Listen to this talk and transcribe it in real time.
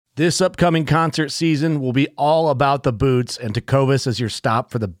This upcoming concert season will be all about the boots, and Tecovas is your stop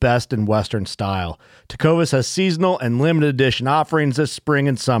for the best in Western style. Tecovas has seasonal and limited edition offerings this spring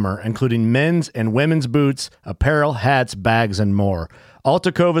and summer, including men's and women's boots, apparel, hats, bags, and more. All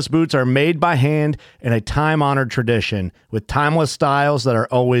Tecovas boots are made by hand in a time-honored tradition with timeless styles that are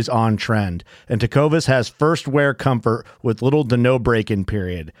always on trend. And Tecovas has first wear comfort with little to no break-in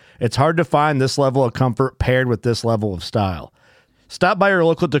period. It's hard to find this level of comfort paired with this level of style. Stop by your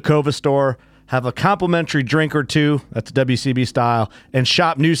local Tecovas store, have a complimentary drink or two, that's WCB style, and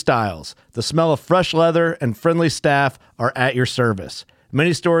shop new styles. The smell of fresh leather and friendly staff are at your service.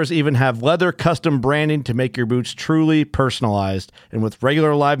 Many stores even have leather custom branding to make your boots truly personalized. And with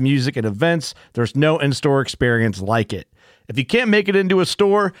regular live music and events, there's no in-store experience like it. If you can't make it into a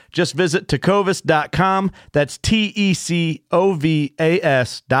store, just visit tecovas.com. That's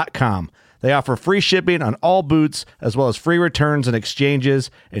TECOVAS.com. They offer free shipping on all boots, as well as free returns and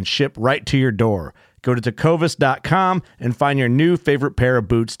exchanges, and ship right to your door. Go to tecovas.com and find your new favorite pair of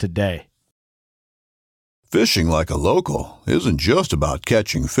boots today. Fishing like a local isn't just about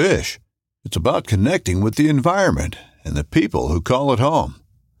catching fish. It's about connecting with the environment and the people who call it home.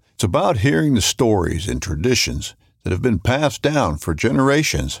 It's about hearing the stories and traditions that have been passed down for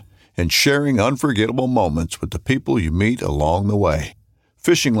generations and sharing unforgettable moments with the people you meet along the way.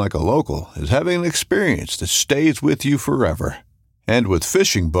 Fishing like a local is having an experience that stays with you forever. And with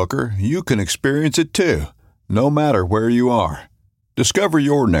Fishing Booker, you can experience it too, no matter where you are. Discover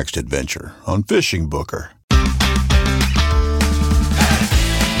your next adventure on Fishing Booker.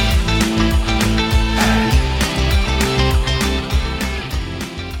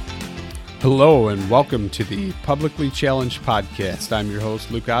 Hello and welcome to the Publicly Challenged Podcast. I'm your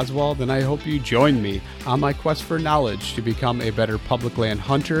host, Luke Oswald, and I hope you join me on my quest for knowledge to become a better public land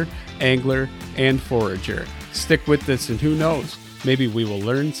hunter, angler, and forager. Stick with this and who knows, maybe we will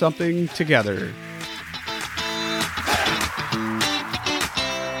learn something together.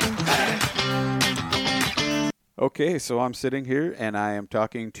 Okay, so I'm sitting here and I am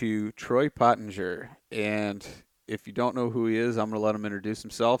talking to Troy Pottinger, and if you don't know who he is, I'm going to let him introduce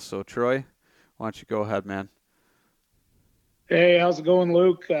himself. So, Troy, why don't you go ahead, man? Hey, how's it going,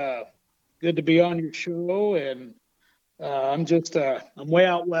 Luke? Good to be on your show. And I'm way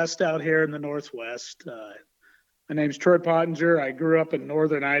out west out here in the Northwest. My name's Troy Pottinger. I grew up in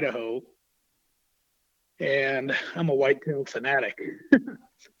northern Idaho, and I'm a whitetail fanatic.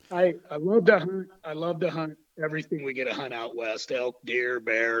 I love to hunt. I love to hunt everything we get to hunt out west: elk, deer,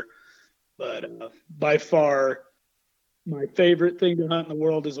 bear. But by far, my favorite thing to hunt in the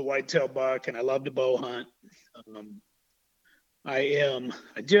world is a whitetail buck, and I love to bow hunt. I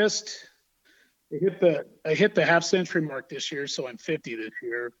hit the half century mark this year, so I'm 50 this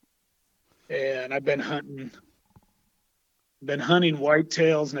year, and I've been hunting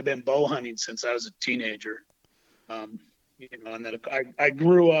whitetails, and I've been bow hunting since I was a teenager. And then I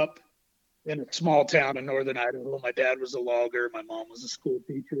grew up in a small town in northern Idaho. My dad was a logger, my mom was a school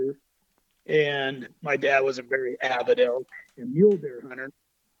teacher. And my dad was a very avid elk and mule deer hunter.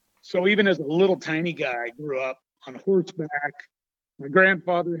 So even as a little tiny guy, I grew up on horseback. My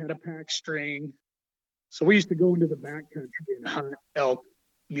grandfather had a pack string. So we used to go into the backcountry and hunt elk,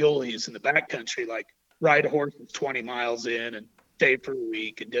 muleys in the backcountry, like ride horses 20 miles in and stay for a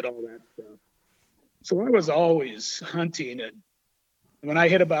week and did all that stuff. So I was always hunting. And when I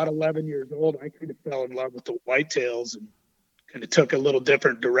hit about 11 years old, I kind of fell in love with the whitetails and kind of took a little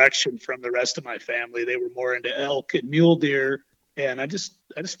different direction from the rest of my family. They were more into elk and mule deer, and I just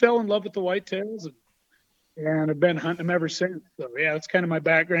fell in love with the whitetails, and I've been hunting them ever since. So yeah, that's kind of my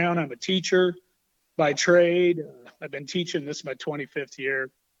background. I'm a teacher by trade. I've been teaching, this is my 25th year,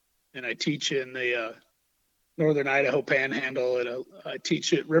 and I teach in the northern Idaho Panhandle. I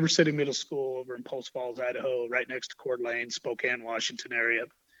teach at River City Middle School over in Post Falls, Idaho, right next to Coeur d'Alene, Spokane, Washington area,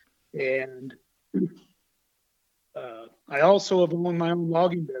 and I also have owned my own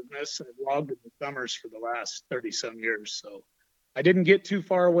logging business. I've logged in the summers for the last 30-some years. So I didn't get too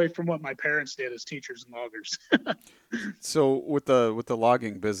far away from what my parents did as teachers and loggers. So with the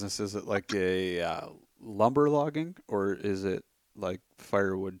logging business, is it like a lumber logging, or is it like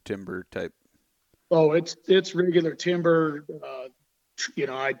firewood timber type? Oh, it's regular timber.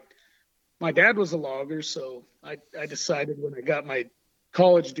 My dad was a logger, so I decided when I got my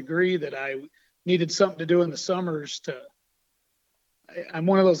college degree that I needed something to do in the summers. I'm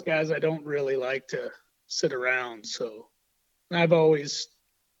one of those guys, I don't really like to sit around. So I've always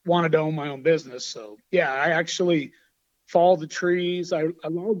wanted to own my own business. So yeah, I actually fall the trees. I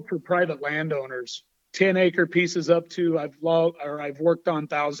log for private landowners, 10-acre pieces up to I've worked on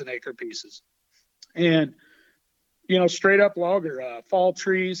 1,000-acre pieces. And straight up logger, fall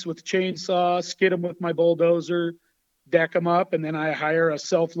trees with chainsaw, skid them with my bulldozer, deck them up, and then I hire a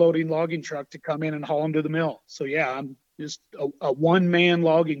self-loading logging truck to come in and haul them to the mill. So yeah, I'm just a one-man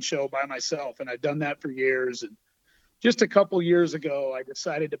logging show by myself, and I've done that for years. And just a couple years ago, I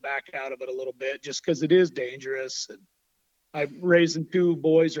decided to back out of it a little bit just because it is dangerous. And I'm raising 2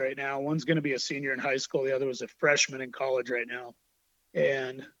 boys right now. One's going to be a senior in high school. The other was a freshman in college right now.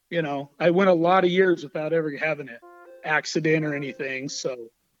 And, I went a lot of years without ever having an accident or anything. So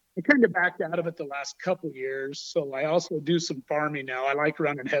I kind of backed out of it the last couple years. So I also do some farming now. I like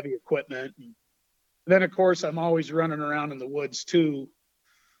running heavy equipment. And then, of course, I'm always running around in the woods too,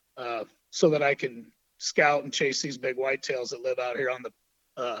 so that I can scout and chase these big whitetails that live out here on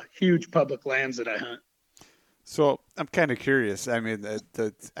the huge public lands that I hunt. So I'm kind of curious. I mean,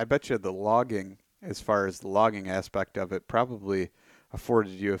 I bet you the logging, as far as the logging aspect of it, probably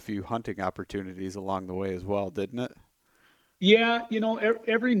afforded you a few hunting opportunities along the way as well, didn't it? Yeah,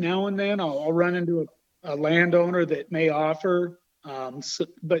 every now and then I'll run into a landowner that may offer,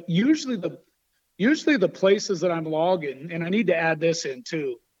 but usually the places that I'm logging, and I need to add this in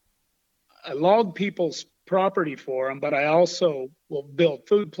too, I log people's property for them, but I also will build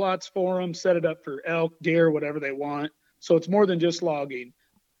food plots for them, set it up for elk, deer, whatever they want. So it's more than just logging.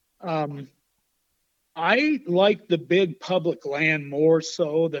 I like the big public land more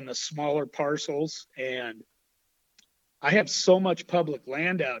so than the smaller parcels. And I have so much public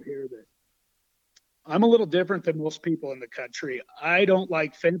land out here that I'm a little different than most people in the country. I don't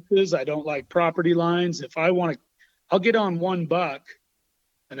like fences. I don't like property lines. If I want to, I'll get on one buck.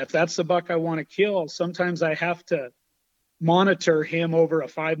 And if that's the buck I want to kill, sometimes I have to monitor him over a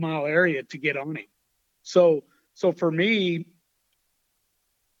 5-mile area to get on him. So for me,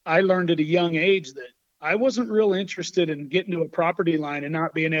 I learned at a young age that I wasn't real interested in getting to a property line and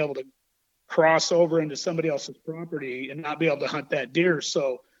not being able to cross over into somebody else's property and not be able to hunt that deer.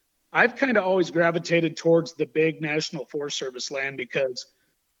 So I've kind of always gravitated towards the big National Forest Service land because,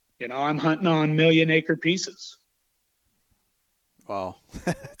 I'm hunting on 1,000,000-acre pieces. Wow,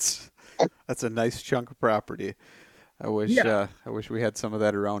 that's a nice chunk of property. I wish we had some of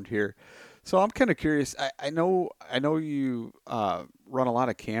that around here. So I'm kind of curious. I know you run a lot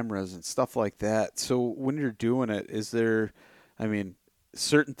of cameras and stuff like that. So when you're doing it, is there,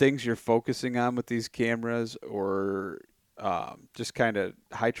 certain things you're focusing on with these cameras, or just kind of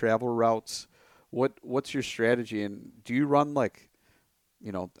high travel routes? What's your strategy? And do you run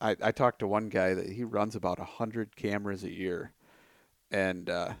I talked to one guy that he runs about 100 cameras a year, and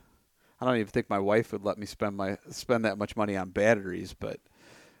I don't even think my wife would let me spend that much money on batteries, but.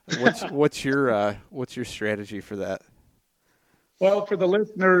 What's your strategy for that? Well, for the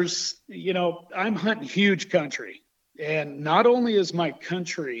listeners, I'm hunting huge country, and not only is my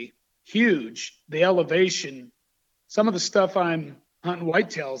country huge, the elevation, some of the stuff I'm hunting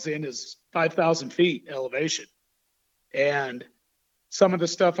whitetails in is 5,000 feet elevation, and some of the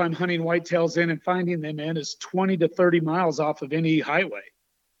stuff I'm hunting whitetails in and finding them in is 20 to 30 miles off of any highway.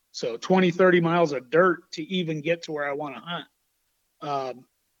 So 20, 30 miles of dirt to even get to where I want to hunt.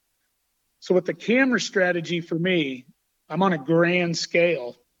 So with the camera strategy for me, I'm on a grand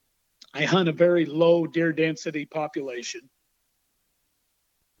scale. I hunt a very low deer density population,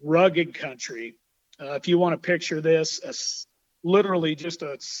 rugged country. If you want to picture this, literally just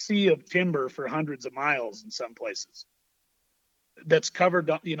a sea of timber for hundreds of miles in some places that's covered,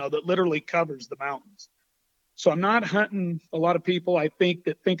 that literally covers the mountains. So I'm not hunting a lot of people, I think,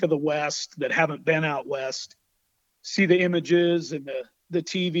 that think of the West, that haven't been out West, see the images and the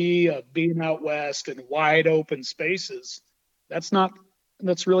TV of being out West and wide open spaces. That's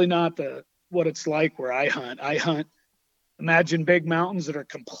really not what it's like where I hunt. Imagine big mountains that are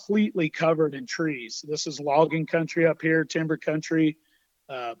completely covered in trees. This is logging country up here, timber country.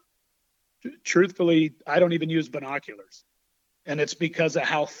 Truthfully, I don't even use binoculars. And it's because of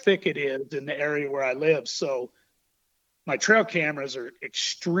how thick it is in the area where I live. So my trail cameras are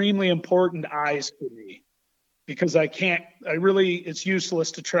extremely important eyes for me, because it's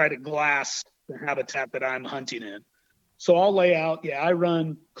useless to try to glass the habitat that I'm hunting in. So I'll lay out, I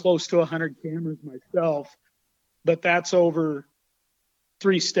run close to 100 cameras myself, but that's over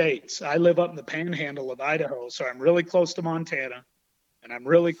 3 states. I live up in the panhandle of Idaho, so I'm really close to Montana, and I'm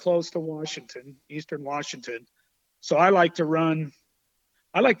really close to Washington, eastern Washington. So I like to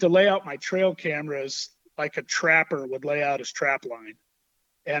lay out my trail cameras like a trapper would lay out his trap line.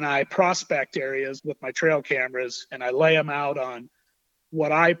 And I prospect areas with my trail cameras, and I lay them out on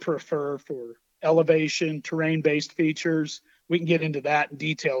what I prefer for elevation, terrain-based features. We can get into that in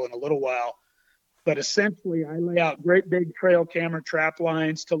detail in a little while. But essentially, I lay out great big trail camera trap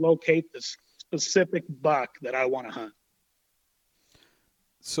lines to locate the specific buck that I want to hunt.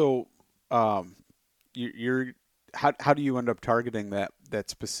 So, you're how do you end up targeting that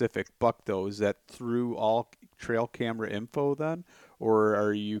specific buck though? Is that through all trail camera info then, or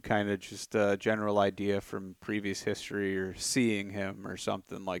are you kind of just a general idea from previous history or seeing him or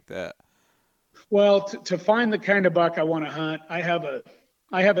something like that? Well, to find the kind of buck I want to hunt, I have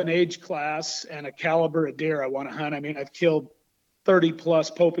an age class and a caliber of deer I want to hunt. I mean, I've killed 30 plus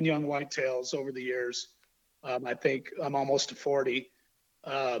Pope and Young whitetails over the years. I think I'm almost to 40.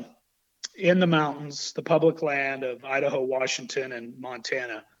 In the mountains, the public land of Idaho, Washington, and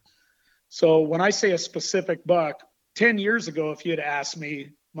Montana. So when I say a specific buck, 10 years ago, if you had asked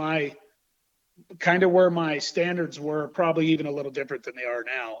me, my kind of where my standards were probably even a little different than they are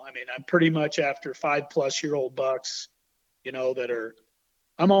now. I mean, I'm pretty much after 5+ year old bucks,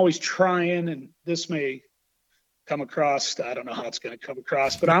 I'm always trying, and this may come across, I don't know how it's going to come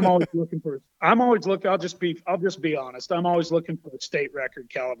across, but I'm always looking, I'll just be honest. I'm always looking for a state record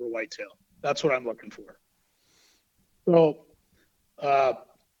caliber whitetail. That's what I'm looking for. So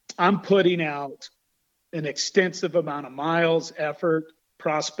I'm putting out an extensive amount of miles, effort,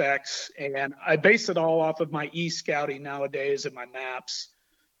 prospects, and I base it all off of my e-scouting nowadays and my maps.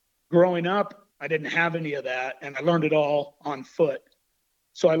 Growing up, I didn't have any of that, and I learned it all on foot.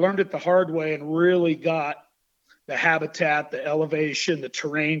 So I learned it the hard way and really got the habitat, the elevation, the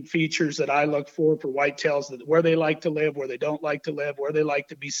terrain features that I look for whitetails, where they like to live, where they don't like to live, where they like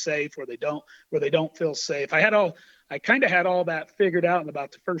to be safe, where they don't feel safe. I kind of had all that figured out in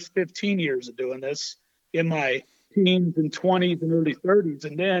about the first 15 years of doing this in my teens and 20s and early 30s.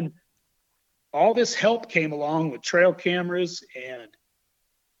 And then all this help came along with trail cameras and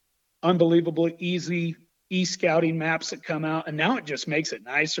unbelievable easy e-scouting maps that come out, and now it just makes it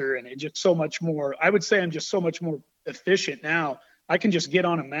nicer, and it just so much more. I would say I'm just so much more efficient now. I can just get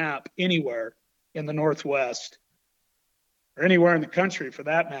on a map anywhere in the Northwest or anywhere in the country for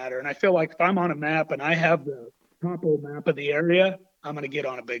that matter, and I feel like if I'm on a map and I have the topo map of the area, I'm going to get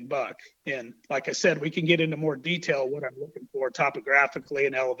on a big buck. And like I said, we can get into more detail what I'm looking for topographically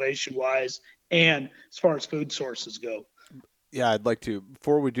and elevation wise, and as far as food sources go. Yeah, I'd like to.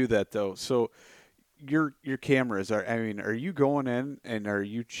 Before we do that though, so your cameras are you going in and are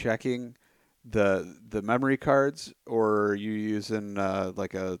you checking the memory cards, or are you using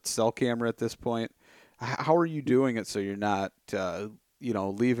like a cell camera at this point? How are you doing it so you're not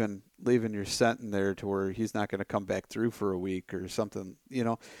leaving your scent in there to where he's not going to come back through for a week or something?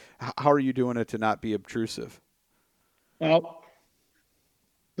 How are you doing it to not be obtrusive? Well,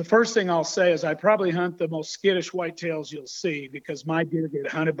 the first thing I'll say is I probably hunt the most skittish whitetails you'll see, because my deer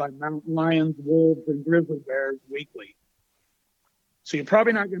get hunted by mountain lions, wolves, and grizzly bears weekly. So you're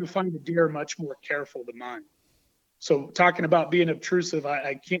probably not going to find a deer much more careful than mine. So talking about being obtrusive,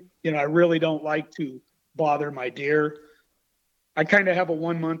 I can't, I really don't like to bother my deer. I kind of have a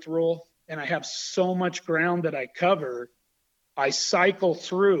 1 month rule, and I have so much ground that I cover. I cycle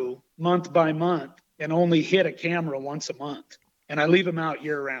through month by month and only hit a camera once a month. And I leave them out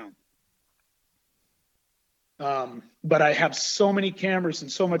year round. But I have so many cameras and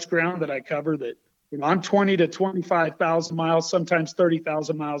so much ground that I cover that, I'm 20 to 25,000 miles, sometimes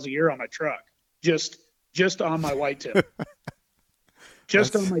 30,000 miles a year on my truck, just on my whitetail,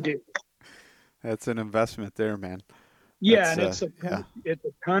 on my deer. That's an investment there, man. Yeah. And it's a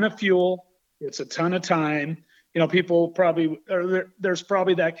ton of fuel. It's a ton of time. People probably, there's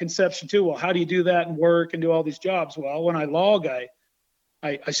probably that conception too. Well, how do you do that and work and do all these jobs? Well, when I log,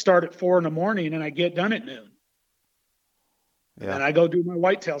 I start at 4 a.m. and I get done at noon. Yeah. And I go do my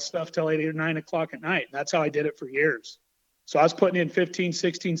whitetail stuff till 8 or 9 o'clock at night. And that's how I did it for years. So I was putting in 15,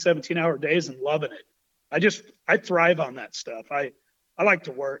 16, 17-hour days and loving it. I thrive on that stuff. I like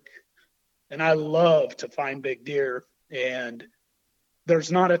to work, and I love to find big deer. And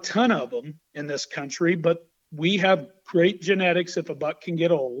there's not a ton of them in this country, but we have great genetics if a buck can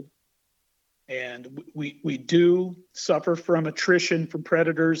get old. And we do suffer from attrition from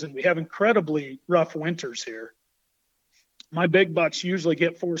predators, and we have incredibly rough winters here. My big bucks usually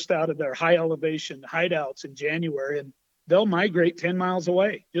get forced out of their high elevation hideouts in January, and they'll migrate 10 miles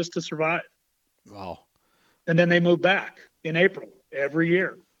away just to survive. Wow. And then they move back in April every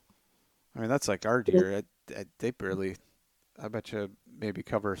year. I mean, that's like our deer. They barely, I bet you, maybe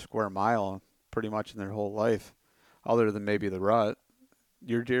cover a square mile pretty much in their whole life, other than maybe the rut.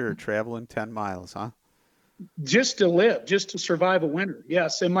 Your deer are traveling 10 miles, huh? Just to live, just to survive a winter.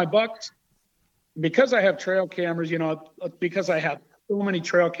 Yes. And my bucks, because I have trail cameras, because I have so many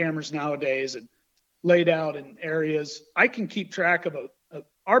trail cameras nowadays and laid out in areas, I can keep track of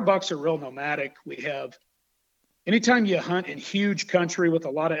our bucks are real nomadic. We have anytime you hunt in huge country with a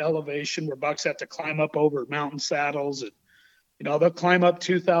lot of elevation where bucks have to climb up over mountain saddles, and they'll climb up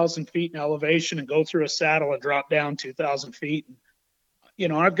 2,000 feet in elevation and go through a saddle and drop down 2,000 feet. And,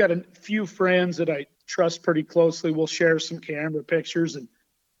 I've got a few friends that I trust pretty closely. We'll share some camera pictures, and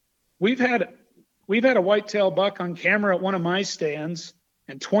we've had a whitetail buck on camera at one of my stands,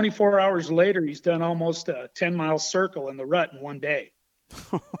 and 24 hours later, he's done almost a 10-mile circle in the rut in one day.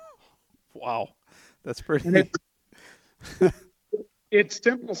 Wow. That's pretty. It's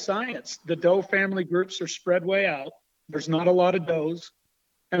simple science. The doe family groups are spread way out. There's not a lot of does.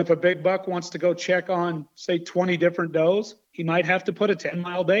 And if a big buck wants to go check on, say, 20 different does, he might have to put a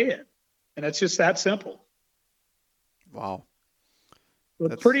 10-mile day in. And it's just that simple. Wow. So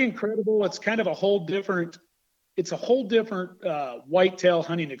it's pretty incredible. It's kind of a whole different whitetail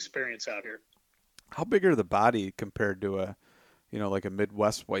hunting experience out here. How big are the body compared to like a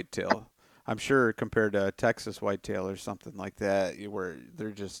Midwest whitetail? I'm sure compared to a Texas whitetail or something like that, where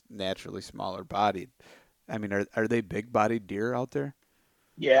they're just naturally smaller bodied. I mean, are they big bodied deer out there?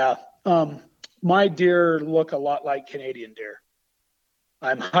 Yeah. My deer look a lot like Canadian deer.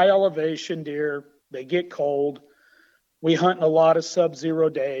 I'm high elevation deer. They get cold. We hunt in a lot of sub-zero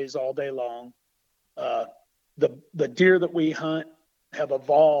days all day long. The deer that we hunt have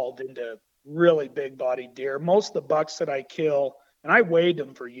evolved into really big bodied deer. Most of the bucks that I kill, and I weighed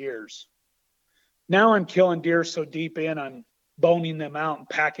them for years. Now I'm killing deer so deep in, I'm boning them out and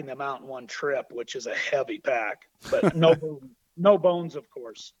packing them out in one trip, which is a heavy pack, but no bones, of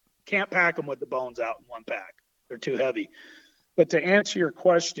course. Can't pack them with the bones out in one pack. They're too heavy. But to answer your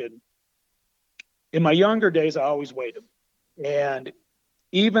question, in my younger days, I always weighed them. And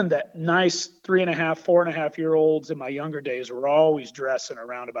even the nice 3.5, 4.5-year-olds in my younger days were always dressing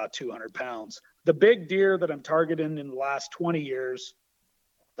around about 200 pounds. The big deer that I'm targeting in the last 20 years,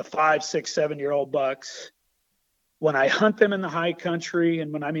 the 5, 6, 7-year-old bucks, when I hunt them in the high country,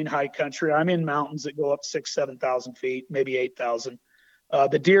 and when I mean high country, I'm in mountains that go up 6,000, 7,000 feet, maybe 8,000.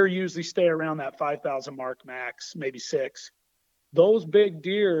 The deer usually stay around that 5,000 mark max, maybe 6. Those big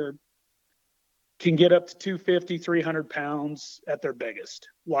deer can get up to 250, 300 pounds at their biggest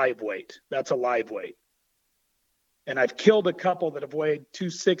live weight. That's a live weight. And I've killed a couple that have weighed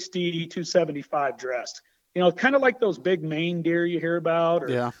 260, 275 dressed. Kind of like those big Maine deer you hear about.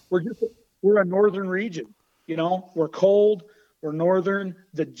 Yeah. We're a northern region. We're cold, we're northern.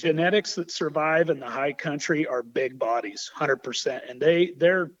 The genetics that survive in the high country are big bodies, 100%. And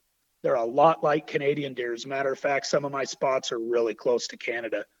they're a lot like Canadian deer. As a matter of fact, some of my spots are really close to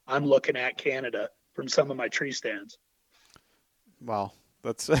Canada. I'm looking at Canada from some of my tree stands. Wow.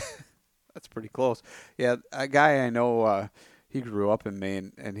 That's pretty close. Yeah. A guy I know, he grew up in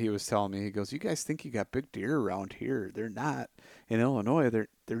Maine, and he was telling me, he goes, "You guys think you got big deer around here? They're not. In Illinois, they're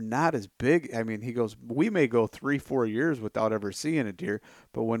not as big." I mean, he goes, "We may go 3-4 years without ever seeing a deer,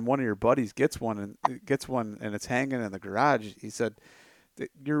 but when one of your buddies gets one and it's hanging in the garage," he said,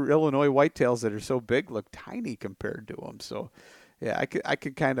 "your Illinois whitetails that are so big look tiny compared to them." So, yeah, I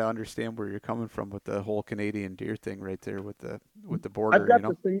could kind of understand where you're coming from with the whole Canadian deer thing right there with the border.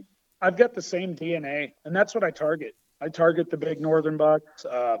 I've got the same DNA, and that's what I target. I target the big northern bucks.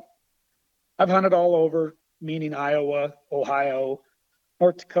 I've hunted all over, meaning Iowa, Ohio,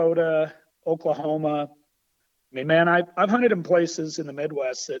 North Dakota, Oklahoma. I mean, man, I've hunted in places in the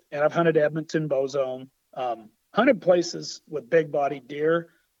Midwest and I've hunted Edmonton, Bow hunted places with big bodied deer.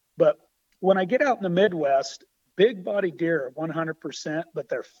 But when I get out in the Midwest, big bodied deer are 100%, but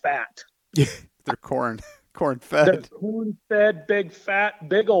they're fat. Yeah, they're corn fed. They're corn fed, big fat,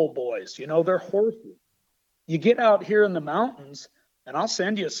 big old boys. They're horses. You get out here in the mountains, and I'll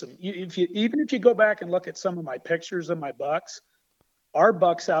send you some. Even if you go back and look at some of my pictures of my bucks, our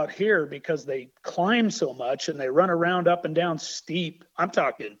bucks out here, because they climb so much and they run around up and down steep. I'm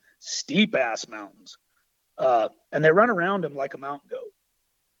talking steep ass mountains, and they run around them like a mountain goat,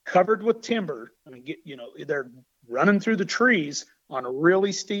 covered with timber. I mean, they're running through the trees on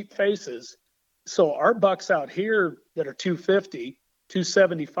really steep faces. So our bucks out here that are 250.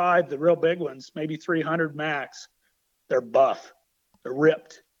 275, the real big ones, maybe 300 max. They're buff, they're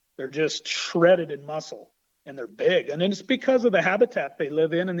ripped, they're just shredded in muscle, and they're big. And then it's because of the habitat they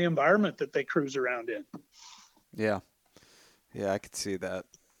live in and the environment that they cruise around in. Yeah, I could see that.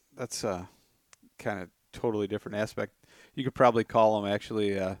 That's a kind of totally different aspect. You could probably call them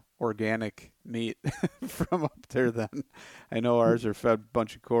actually organic meat from up there then. I know ours are fed a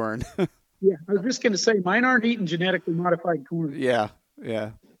bunch of corn. Yeah, I was just going to say, mine aren't eating genetically modified corn. Yeah.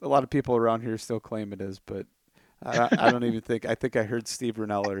 A lot of people around here still claim it is, but I don't even think. I think I heard Steve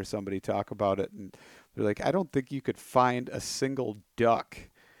Rinella or somebody talk about it, and they're like, "I don't think you could find a single duck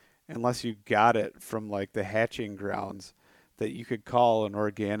unless you got it from like the hatching grounds, that you could call an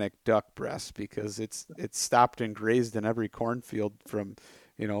organic duck breast, because it's stopped and grazed in every cornfield from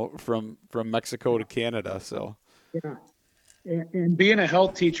Mexico to Canada. So Yeah. And being a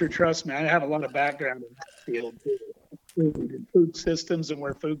health teacher, trust me, I have a lot of background in that field too. Food and food systems and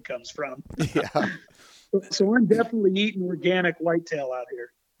where food comes from. yeah, So I'm definitely eating organic whitetail out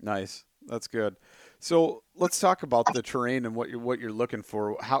here. nice. That's good. So let's talk about the terrain and what you're looking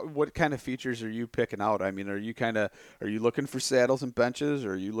for. What kind of features are you picking out? I mean, are you looking for saddles and benches?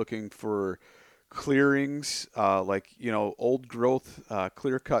 Or are you looking for clearings, old growth,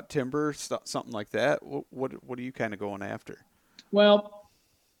 clear cut timber, something like that? What are you kind of going after? Well,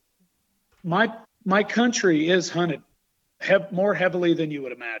 my country is hunted more heavily than you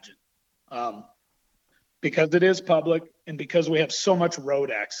would imagine, because it is public and because we have so much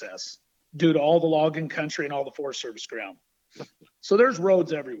road access due to all the logging country and all the Forest Service ground. So there's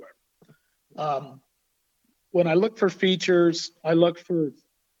roads everywhere. When I look for features, I look for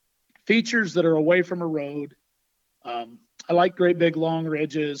features that are away from a road. I like great big long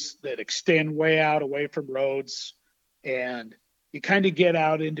ridges that extend way out away from roads, and you kind of get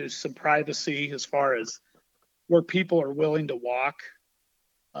out into some privacy as far as where people are willing to walk.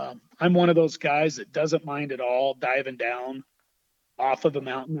 I'm one of those guys that doesn't mind at all diving down off of a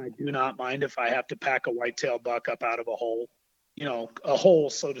mountain. I do not mind if I have to pack a whitetail buck up out of a hole, a hole,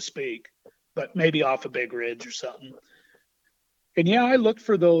 so to speak, but maybe off a big ridge or something. And yeah, I look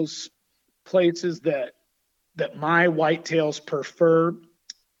for those places that my whitetails prefer.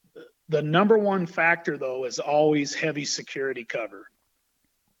 The number one factor, though, is always heavy security cover.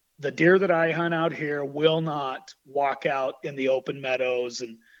 The deer that I hunt out here will not walk out in the open meadows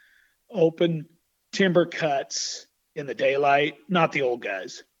and open timber cuts in the daylight. Not the old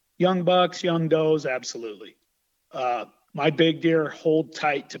guys. Young bucks, young does, absolutely. My big deer hold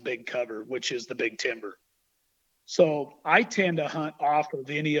tight to big cover, which is the big timber. So I tend to hunt off of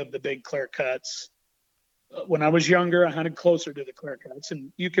any of the big clear cuts. When I was younger, I hunted closer to the clear cuts,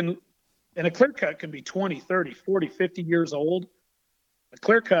 and a clear cut can be 20, 30, 40, 50 years old. A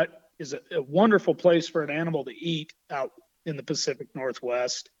clear cut is a wonderful place for an animal to eat out in the Pacific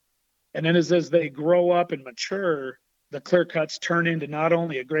Northwest. And then as they grow up and mature, the clear cuts turn into not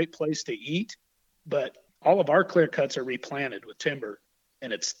only a great place to eat, but all of our clear cuts are replanted with timber,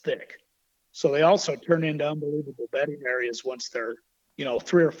 and it's thick. So they also turn into unbelievable bedding areas once they're,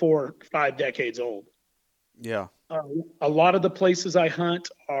 3 or 4, 5 decades old. Yeah. A lot of the places I hunt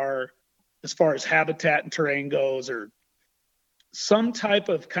are, as far as habitat and terrain goes, or some type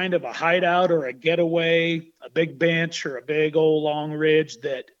of kind of a hideout or a getaway, a big bench or a big old long ridge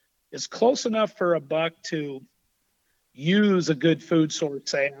that is close enough for a buck to use a good food source,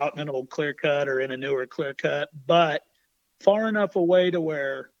 say out in an old clear cut or in a newer clear cut, but far enough away to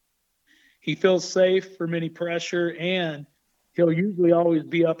where he feels safe from any pressure, and he'll usually always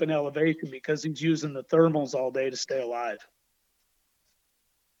be up in elevation because he's using the thermals all day to stay alive.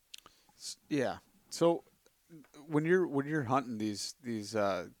 Yeah. So when you're hunting these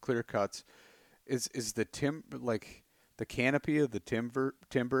clear cuts, is the the canopy of the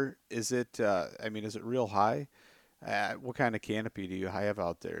timber, is it is it real high? What kind of canopy do you have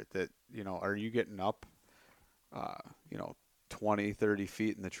out there that, are you getting up 20, 30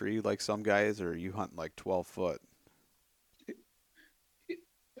 feet in the tree like some guys, or are you hunting like 12 foot?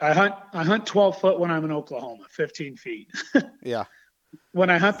 I hunt 12 foot when I'm in Oklahoma, 15 feet. Yeah. When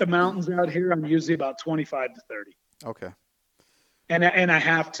I hunt the mountains out here, I'm usually about 25 to 30. Okay. And I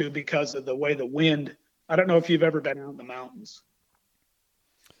have to, because of the way the wind, I don't know if you've ever been out in the mountains.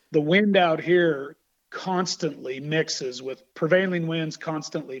 The wind out here constantly mixes with prevailing winds,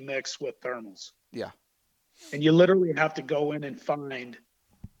 constantly mix with thermals. Yeah. And you literally have to go in and find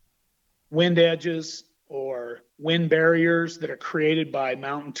wind edges or wind barriers that are created by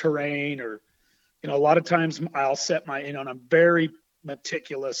mountain terrain, or, a lot of times I'll set and I'm very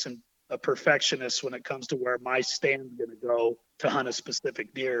meticulous and a perfectionist when it comes to where my stand's going to go to hunt a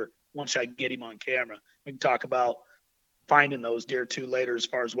specific deer once I get him on camera. We can talk about finding those deer too later as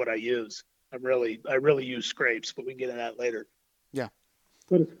far as what I use. I really use scrapes, but we can get into that later. Yeah.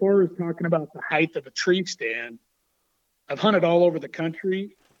 But as far as talking about the height of a tree stand, I've hunted all over the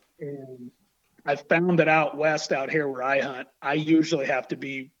country, and I've found that out west, out here where I hunt, I usually have to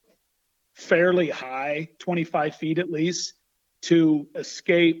be fairly high, 25 feet at least, to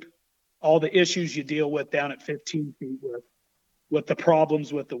escape all the issues you deal with down at 15 feet with the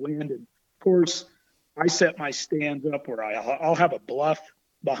problems with the wind. And of course, I set my stands up where I'll have a bluff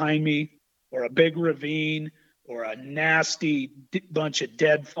behind me, or a big ravine, or a nasty bunch of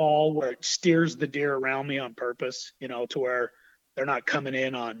deadfall where it steers the deer around me on purpose, to where they're not coming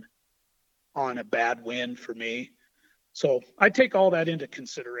in on on a bad wind for me. So I take all that into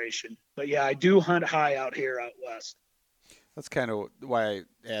consideration. But yeah, I do hunt high out here out west. That's kind of why I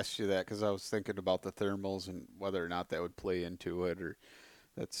asked you that, because I was thinking about the thermals and whether or not that would play into it. Or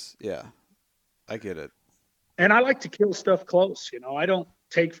yeah, I get it. And I like to kill stuff close. I don't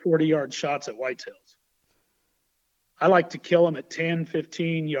take 40-yard shots at whitetails. I like to kill them at 10,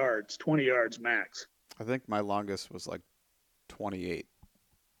 15 yards, 20 yards max. I think my longest was like 28.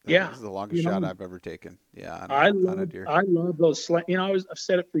 Yeah. That was the longest shot I've ever taken. Yeah. I love those. I've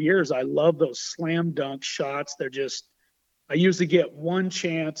said it for years. I love those slam dunk shots. I usually get one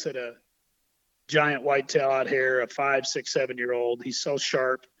chance at a giant whitetail out here, a 5, 6, 7-year-old. He's so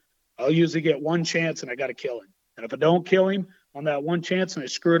sharp. I'll usually get one chance and I got to kill him. And if I don't kill him on that one chance and I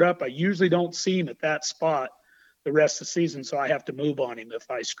screw it up, I usually don't see him at that spot the rest of the season. So I have to move on him if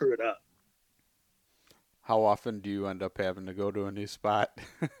I screw it up. How often do you end up having to go to a new spot?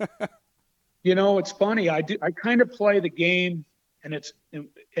 It's funny. I kind of play the game,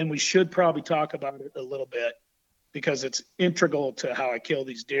 and we should probably talk about it a little bit because it's integral to how I kill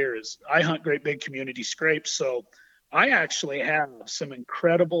these deer. Is I hunt great big community scrapes, so I actually have some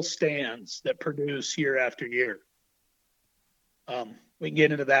incredible stands that produce year after year. We can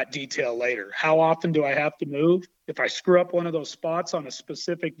get into that detail later. How often do I have to move? If I screw up one of those spots on a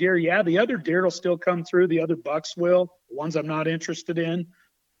specific deer, yeah, the other deer will still come through. The other bucks will, the ones I'm not interested in.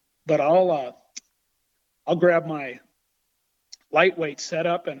 But I'll grab my lightweight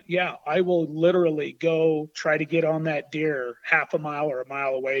setup and yeah, I will literally go try to get on that deer half a mile or a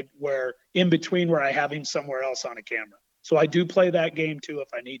mile away, where in between where I have him somewhere else on a camera. So I do play that game too if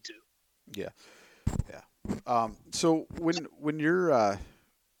I need to. Yeah. So when you're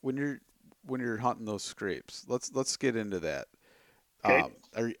hunting those scrapes, let's get into that. Okay.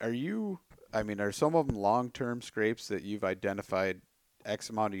 Are some of them long-term scrapes that you've identified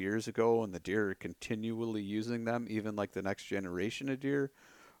X amount of years ago and the deer are continually using them, even like the next generation of deer,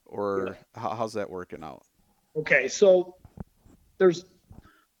 or how's that working out? Okay. So there's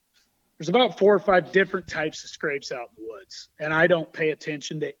about 4 or 5 different types of scrapes out in the woods, and I don't pay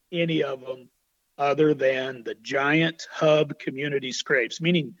attention to any of them other than the giant hub community scrapes,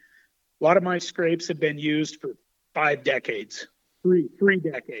 meaning a lot of my scrapes have been used for 5 decades, three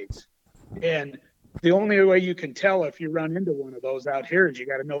decades. And the only way you can tell if you run into one of those out here is you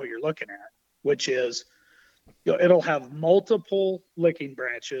got to know what you're looking at, which is it'll have multiple licking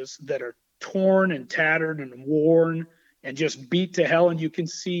branches that are torn and tattered and worn and just beat to hell. And you can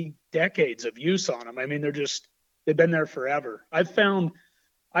see decades of use on them. I mean, they've been there forever. I've found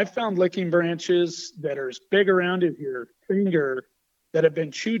licking branches that are as big around as your finger that have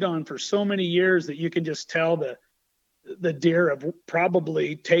been chewed on for so many years that you can just tell the deer have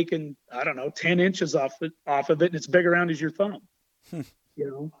probably taken, 10 inches off of it, and it's big around as your thumb.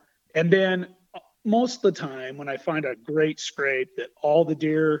 And then most of the time when I find a great scrape that all the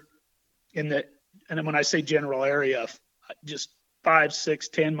deer and then when I say general area, just 5, 6,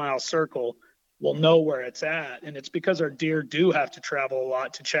 10 mile circle will know where it's at. And it's because our deer do have to travel a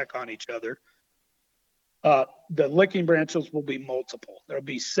lot to check on each other. The licking branches will be multiple. There'll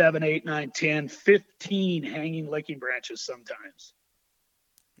be 7, 8, 9, 10, 15 hanging licking branches sometimes.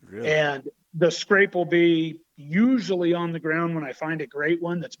 Really? And the scrape will be usually on the ground when I find a great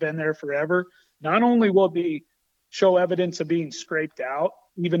one that's been there forever. Not only will it show evidence of being scraped out,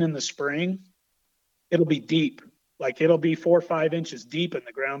 even in the spring, it'll be deep. Like it'll be 4 or 5 inches deep in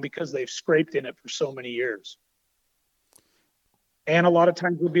the ground because they've scraped in it for so many years. And a lot of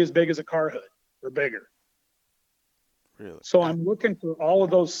times it'll be as big as a car hood or bigger. Really? So I'm looking for all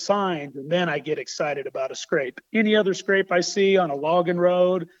of those signs, and then I get excited about a scrape. Any other scrape I see on a logging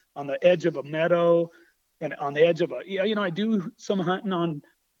road, on the edge of a meadow, and on the edge of I do some hunting on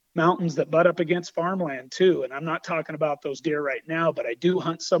mountains that butt up against farmland too. And I'm not talking about those deer right now, but I do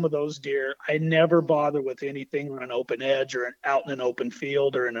hunt some of those deer. I never bother with anything on an open edge or out in an open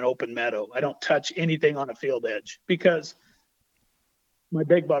field or in an open meadow. I don't touch anything on a field edge because my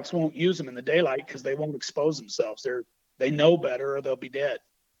big bucks won't use them in the daylight because they won't expose themselves. They know better or they'll be dead.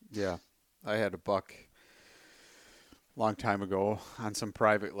 Yeah. I had a buck a long time ago on some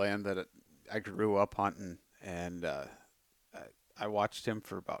private land that I grew up hunting, and I watched him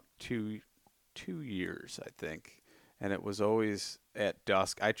for about two years, I think, and it was always at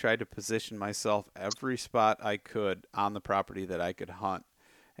dusk. I tried to position myself every spot I could on the property that I could hunt,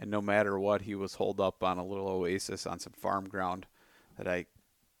 and no matter what, he was holed up on a little oasis on some farm ground that I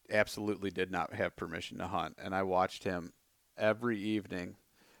absolutely did not have permission to hunt, and I watched him every evening.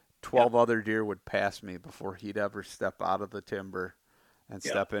 12 other deer would pass me before he'd ever step out of the timber and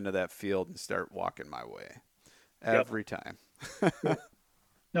step into that field and start walking my way every time.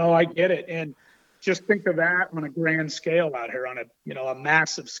 No, I get it. And just think of that on a grand scale out here on a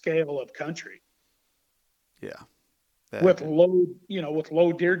massive scale of country. Yeah. With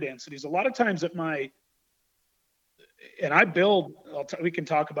low deer densities. A lot of times we can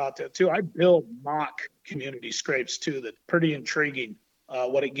talk about that too. I build mock community scrapes too. That's pretty intriguing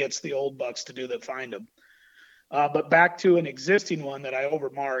what it gets the old bucks to do that find them. But back to an existing one that I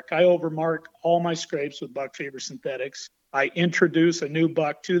overmark all my scrapes with buck fever synthetics. I introduce a new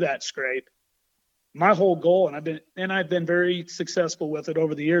buck to that scrape. My whole goal, and I've been very successful with it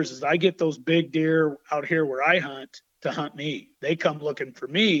over the years, is I get those big deer out here where I hunt to hunt me. They come looking for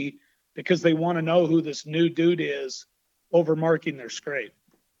me because they want to know who this new dude is over marking their scrape.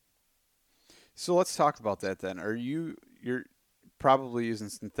 So let's talk about that then. You're probably using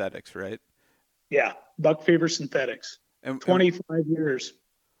synthetics, right? Yeah, buck fever synthetics. And 25 years.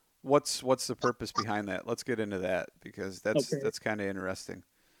 What's the purpose behind that? Let's get into that because that's kind of interesting.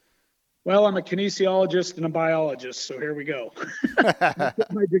 Well, I'm a kinesiologist and a biologist, so here we go.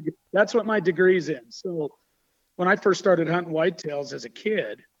 That's what my degree's in. So when I first started hunting whitetails as a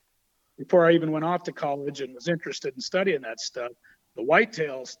kid, before I even went off to college and was interested in studying that stuff, the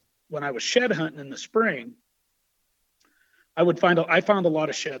whitetails, when I was shed hunting in the spring, I found a lot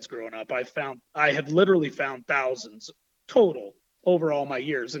of sheds growing up. I have literally found thousands total over all my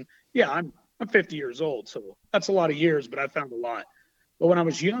years. And yeah, I'm 50 years old, so that's a lot of years, but I found a lot. But when I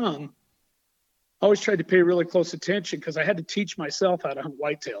was young, I always tried to pay really close attention because I had to teach myself how to hunt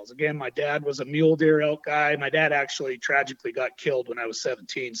whitetails. Again, my dad was a mule deer elk guy. My dad actually tragically got killed when I was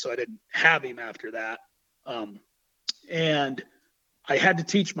 17, so I didn't have him after that. And I had to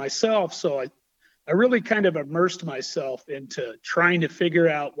teach myself, so I really kind of immersed myself into trying to figure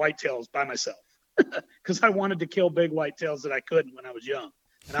out whitetails by myself because I wanted to kill big whitetails that I couldn't when I was young.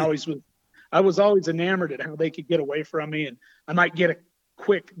 And I was always enamored at how they could get away from me, and I might get a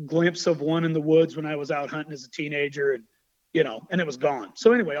quick glimpse of one in the woods when I was out hunting as a teenager, and and it was gone.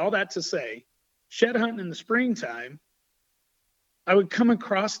 So anyway, all that to say, shed hunting in the springtime, I would come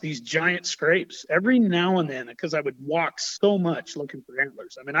across these giant scrapes every now and then because I would walk so much looking for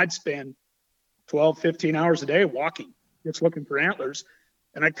antlers. I mean, I'd spend 12, 15 hours a day walking, just looking for antlers.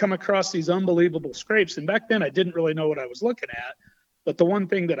 And I'd come across these unbelievable scrapes. And back then I didn't really know what I was looking at. But the one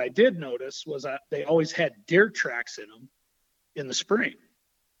thing that I did notice was that they always had deer tracks in them in the spring.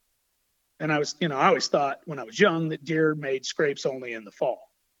 And I always thought when I was young that deer made scrapes only in the fall.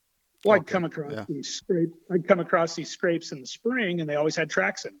 Well, I'd come across these scrapes in the spring, and they always had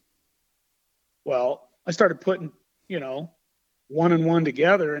tracks in them. Well, I started putting, one and one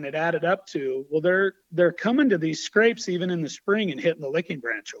together, and it added up to, well, they're coming to these scrapes even in the spring and hitting the licking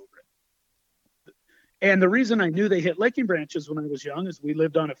branch over it. And the reason I knew they hit licking branches when I was young is we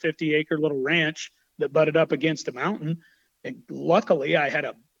lived on a 50-acre little ranch that butted up against a mountain. And luckily, I had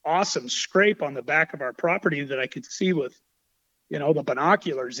an awesome scrape on the back of our property that I could see with, the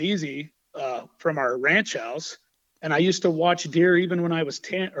binoculars easy from our ranch house. And I used to watch deer even when I was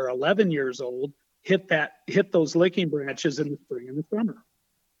 10 or 11 years old hit those licking branches in the spring and the summer.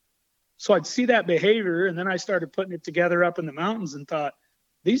 So I'd see that behavior, and then I started putting it together up in the mountains and thought,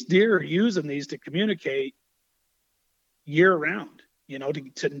 these deer are using these to communicate year round,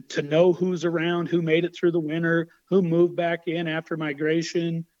 to know who's around, who made it through the winter, who moved back in after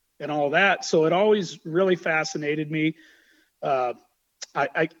migration and all that. So it always really fascinated me. I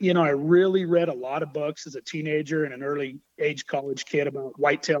really read a lot of books as a teenager and an early age college kid about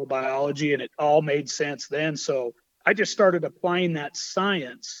whitetail biology, and it all made sense then. So I just started applying that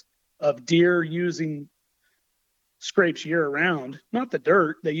science of deer using scrapes year round, not the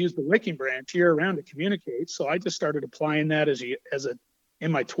dirt. They use the licking branch year round to communicate. So I just started applying that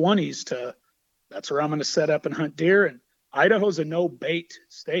in my 20s to, that's where I'm going to set up and hunt deer. And Idaho's a no bait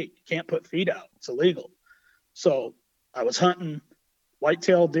state. You can't put feet out. It's illegal. So I was hunting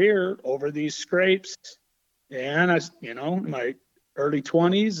whitetail deer over these scrapes, and I, in my early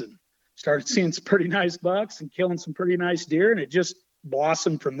 20s, and started seeing some pretty nice bucks and killing some pretty nice deer, and it just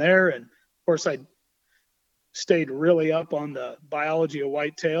blossomed from there. And of course, I stayed really up on the biology of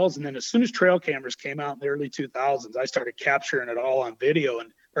whitetails, and then as soon as trail cameras came out in the early 2000s, I started capturing it all on video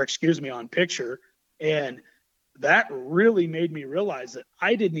on picture, and that really made me realize that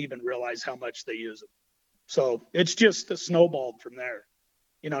I didn't even realize how much they use them. So it's just snowballed from there.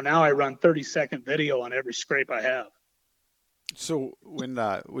 Now I run 30-second video on every scrape I have. So when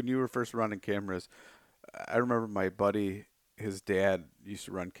you were first running cameras, I remember my buddy, his dad used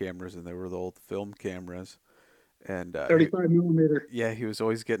to run cameras, and they were the old film cameras. And 35 millimeter. Yeah, he was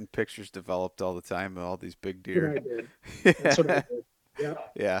always getting pictures developed all the time of all these big deer. Yeah, I did. That's what I did. Yeah.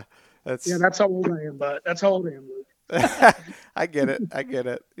 Yeah. That's how old I am, but that's how old I am, Luke. I get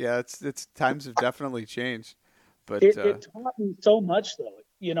it. Yeah, it's times have definitely changed. But it taught me so much,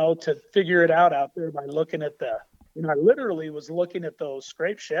 though, to figure it out there by looking at I literally was looking at those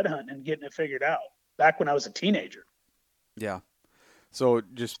scrape shed hunting and getting it figured out back when I was a teenager. Yeah. So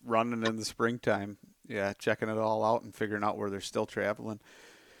just running in the springtime, checking it all out and figuring out where they're still traveling.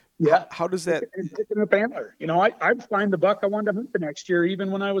 Yeah. How does that? And picking up antler. I'd find the buck I wanted to hunt the next year,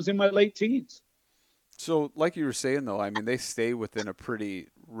 even when I was in my late teens. So, like you were saying, though, I mean, they stay within a pretty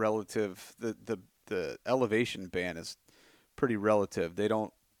relative. The elevation band is pretty relative. They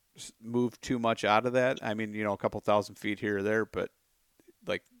don't move too much out of that. I mean, a couple thousand feet here or there, but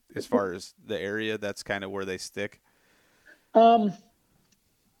like as far as the area, that's kind of where they stick. We'll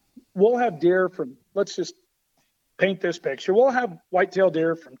have deer from. Let's just paint this picture. We'll have whitetail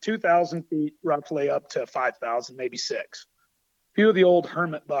deer from 2,000 feet roughly up to 5,000, maybe 6. A few of the old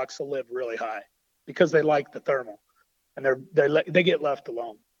hermit bucks will live really high because they like the thermal, and they get left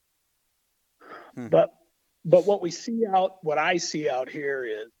alone. But what I see out here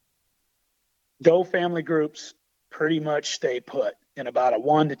is doe family groups pretty much stay put in about a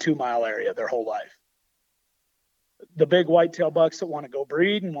 1 to 2 mile area their whole life. The big whitetail bucks that want to go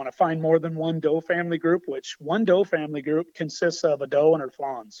breed and want to find more than one doe family group, which one doe family group consists of a doe and her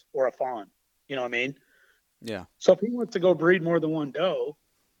fawns, or a fawn. You know what I mean? Yeah. So if he wants to go breed more than one doe,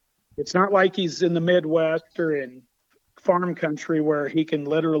 it's not like he's in the Midwest or in farm country where he can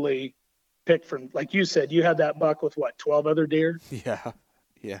literally pick from, like you said, you had that buck with 12 other deer?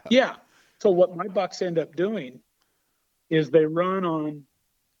 Yeah. So what my bucks end up doing is they run on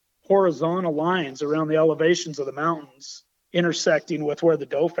horizontal lines around the elevations of the mountains, intersecting with where the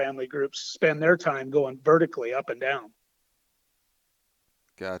doe family groups spend their time going vertically up and down.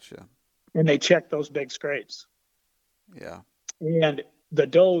 Gotcha. And they check those big scrapes. Yeah. And the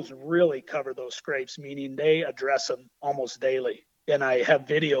does really cover those scrapes, meaning they address them almost daily. And I have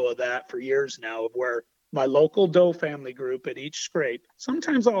video of that for years now, of where my local doe family group at each scrape,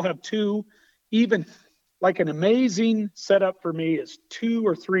 sometimes I'll have 2, even like an amazing setup for me is 2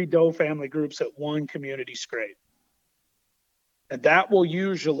 or 3 doe family groups at one community scrape. And that will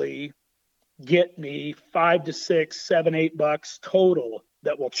usually get me 5 to 6, 7, 8 bucks total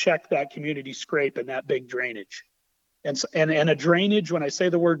that will check that community scrape and that big drainage. And a drainage, when I say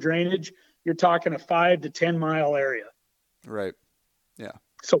the word drainage, you're talking a 5 to 10 mile area. Right. Yeah.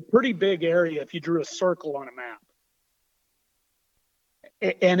 So pretty big area if you drew a circle on a map.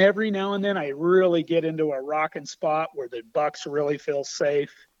 And every now and then I really get into a rocking spot where the bucks really feel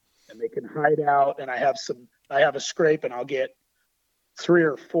safe and they can hide out. And I have a scrape and I'll get 3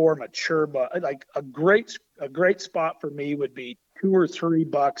 or 4 mature bucks. Like a great spot for me would be 2 or 3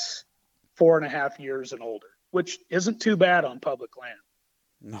 bucks, 4.5 years and older, which isn't too bad on public land.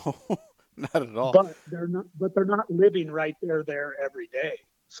 No, not at all. But they're not living right there every day.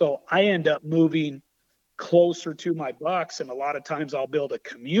 So I end up moving closer to my bucks, and a lot of times I'll build a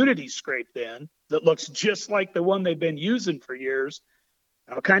community scrape then that looks just like the one they've been using for years.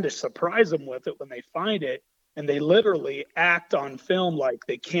 I'll kind of surprise them with it when they find it, and they literally act on film like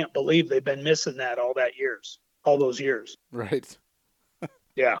they can't believe they've been missing that all those years. Right.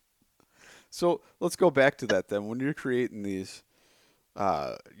 Yeah. So let's go back to that then. When you're creating these,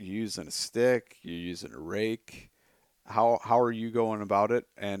 you're using a stick, you're using a rake. How are you going about it?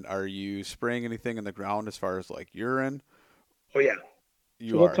 And are you spraying anything in the ground as far as like urine? Oh yeah.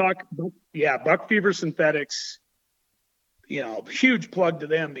 We'll talk. Yeah, Buck Fever Synthetics. Huge plug to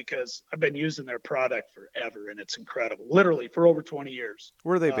them because I've been using their product forever and it's incredible. Literally for over 20 years.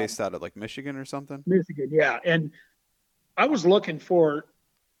 Where are they based out of? Like Michigan or something? Michigan, yeah. And I was looking for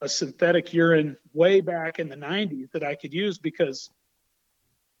a synthetic urine way back in the 90s that I could use because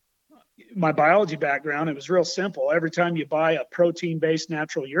my biology background, it was real simple. Every time you buy a protein-based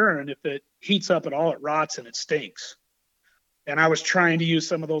natural urine, if it heats up at all, it rots and it stinks. And I was trying to use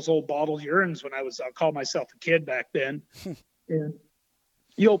some of those old bottled urines when I'll call myself a kid back then. And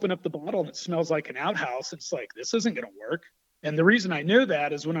you open up the bottle and it smells like an outhouse. It's like, this isn't going to work. And the reason I knew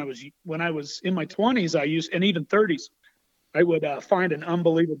that is when I was in my 20s, and even 30s, I would find an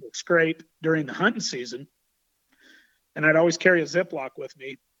unbelievable scrape during the hunting season. And I'd always carry a Ziploc with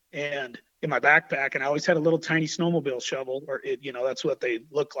me and in my backpack. And I always had a little tiny snowmobile shovel, or that's what they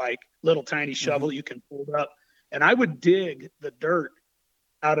look like, little tiny shovel you can fold up. And I would dig the dirt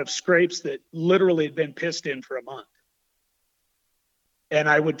out of scrapes that literally had been pissed in for a month. And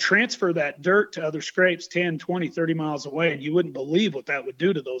I would transfer that dirt to other scrapes 10, 20, 30 miles away. And you wouldn't believe what that would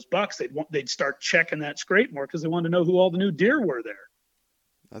do to those bucks. They'd start checking that scrape more because they wanted to know who all the new deer were there.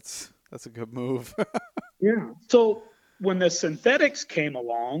 That's a good move. Yeah. So when the synthetics came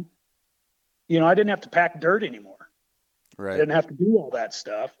along, I didn't have to pack dirt anymore. Right. I didn't have to do all that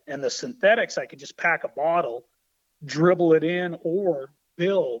stuff. And the synthetics, I could just pack a bottle, dribble it in, or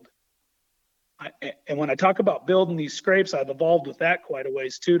build. And when I talk about building these scrapes, I've evolved with that quite a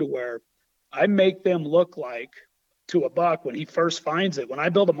ways too, to where I make them look like, to a buck when he first finds it. When I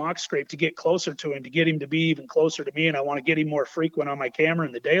build a mock scrape to get closer to him, to get him to be even closer to me, and I want to get him more frequent on my camera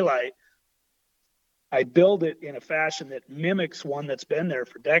in the daylight, I build it in a fashion that mimics one that's been there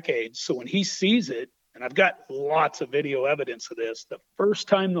for decades. So when he sees it, and I've got lots of video evidence of this, the first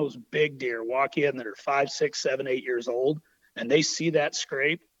time those big deer walk in that are 5, 6, 7, 8 years old, and they see that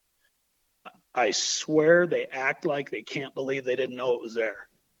scrape, I swear they act like they can't believe they didn't know it was there.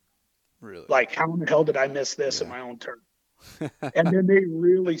 Really? Like, how in the hell did I miss this in my own turn? And then they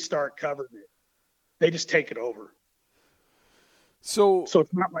really start covering it. They just take it over. So it's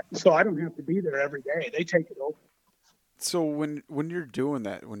not like, so I don't have to be there every day. They take it over. So when you're doing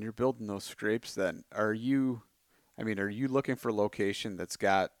that, when you're building those scrapes, then are you looking for a location that's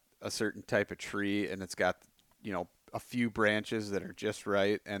got a certain type of tree and it's got, a few branches that are just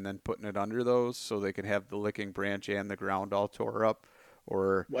right, and then putting it under those so they can have the licking branch and the ground all tore up?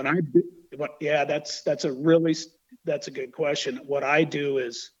 Or that's a good question. What I do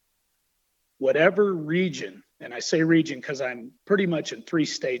is, whatever region, and I say region because I'm pretty much in 3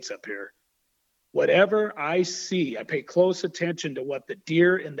 states up here, whatever I see, I pay close attention to what the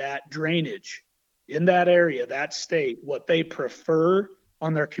deer in that drainage, in that area, that state, what they prefer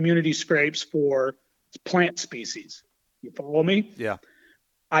on their community scrapes for plant species. You follow me? Yeah.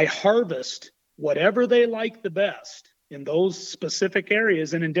 I harvest whatever they like the best in those specific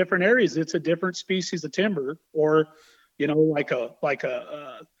areas, and in different areas, it's a different species of timber, or, like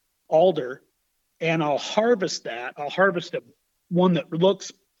a alder, and I'll harvest that. I'll harvest one that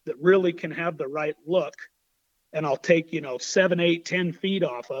really can have the right look, and I'll take 7, 8, 10 feet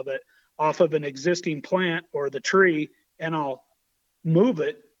off of an existing plant or the tree, and I'll move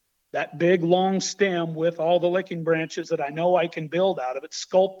it, that big long stem with all the licking branches that I know I can build out of it,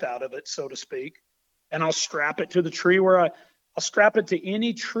 sculpt out of it, so to speak, and I'll strap it to the tree I'll strap it to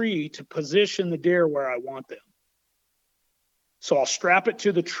any tree to position the deer where I want them. So I'll strap it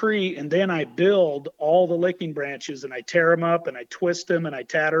to the tree, and then I build all the licking branches, and I tear them up, and I twist them, and I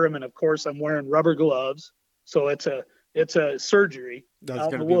tatter them, and of course I'm wearing rubber gloves. So it's a surgery. That's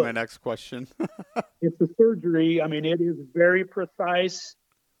going to be my next question. It's a surgery. I mean, it is very precise.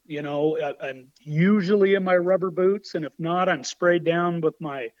 I'm usually in my rubber boots, and if not, I'm sprayed down with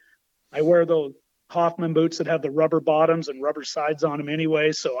I wear those Hoffman boots that have the rubber bottoms and rubber sides on them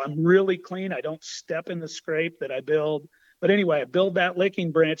anyway. So I'm really clean. I don't step in the scrape that I build. But anyway, I build that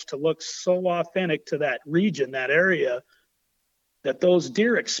licking branch to look so authentic to that region, that area, that those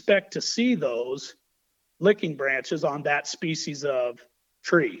deer expect to see those licking branches on that species of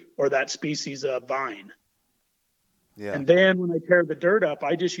tree or that species of vine. Yeah. And then when I tear the dirt up,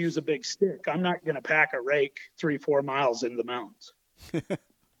 I just use a big stick. I'm not going to pack a rake 3-4 miles into the mountains.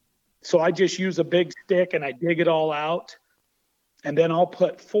 So I just use a big stick and I dig it all out. And then I'll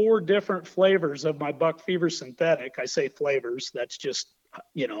put 4 different flavors of my buck fever synthetic. I say flavors, that's just,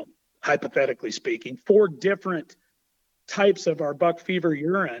 hypothetically speaking, 4 different types of our buck fever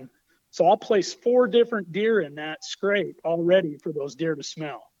urine. So I'll place 4 different deer in that scrape already for those deer to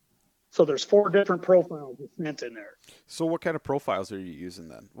smell. So there's 4 different profiles of scent in there. So what kind of profiles are you using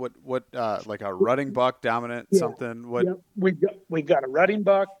then? What like a rutting buck, dominant, something? What? Yeah. We've got a rutting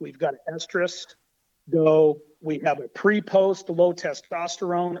buck. We've got an estrus doe. We have a pre-post low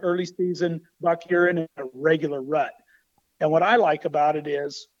testosterone early season buck urine and a regular rut. And what I like about it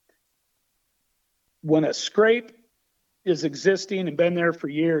is when a scrape is existing and been there for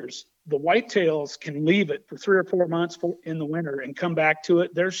years, the whitetails can leave it for 3 or 4 months in the winter and come back to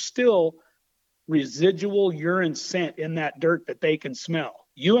it. There's still residual urine scent in that dirt that they can smell.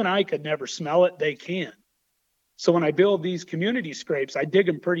 You and I could never smell it. They can. So when I build these community scrapes, I dig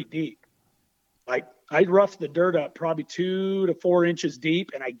them pretty deep. Like I rough the dirt up probably 2 to 4 inches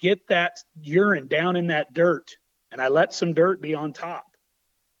deep, and I get that urine down in that dirt, and I let some dirt be on top.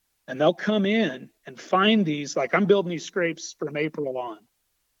 And they'll come in and find these, like I'm building these scrapes from April on.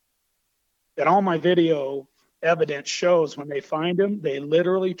 And all my video evidence shows when they find them, they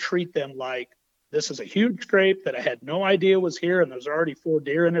literally treat them like this is a huge scrape that I had no idea was here, and there's already 4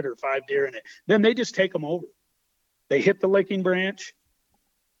 deer in it or 5 deer in it. Then they just take them over. They hit the licking branch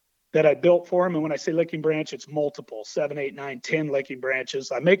that I built for them. And when I say licking branch, it's multiple, 7, 8, 9, 10 licking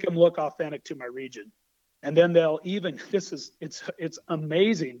branches. I make them look authentic to my region. And then they'll even, it's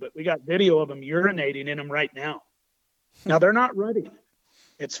amazing, but we got video of them urinating in them right now. Now they're not rutting.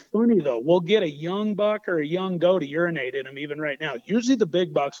 It's funny though. We'll get a young buck or a young doe to urinate in them even right now. Usually the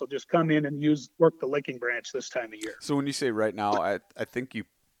big bucks will just come in and work the licking branch this time of year. So when you say right now, I think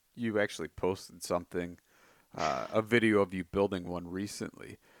you actually posted something, a video of you building one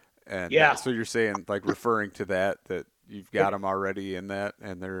recently, and yeah. So you're saying, like, referring to that you've got them already in that,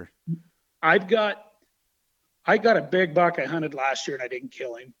 and they're. I got a big buck I hunted last year and I didn't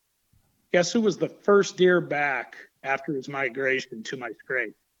kill him. Guess who was the first deer back after his migration to my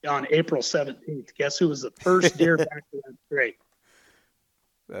scrape on April 17th? Guess who was the first deer back to that scrape?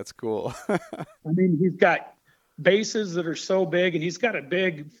 That's cool. I mean, he's got bases that are so big, and he's got a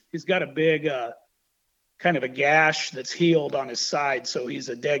big kind of a gash that's healed on his side. So he's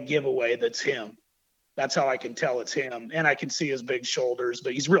a dead giveaway. That's him. That's how I can tell it's him. And I can see his big shoulders,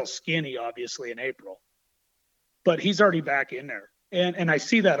 but he's real skinny, obviously, in April, but he's already back in there. And I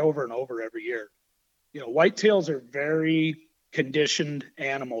see that over and over every year. Whitetails are very conditioned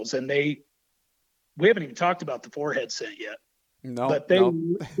animals, and we haven't even talked about the forehead scent yet. No, but they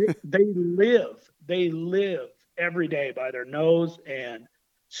live every day by their nose and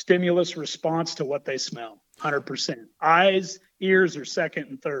stimulus response to what they smell. 100%. Eyes, ears are second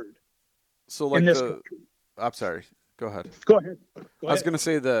and third. So like I'm sorry. Go ahead. Go ahead. I was going to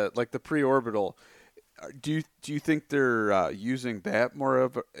say the pre-orbital. Do you think they're using that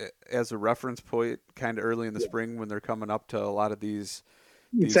more as a reference point kind of early in the spring when they're coming up to a lot of these?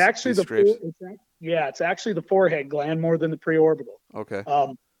 It's actually the forehead gland more than the preorbital. Okay.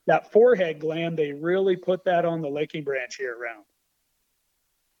 That forehead gland, they really put that on the licking branch year round.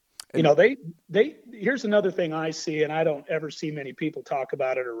 And, they here's another thing I see, and I don't ever see many people talk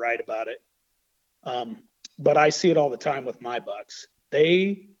about it or write about it. But I see it all the time with my bucks.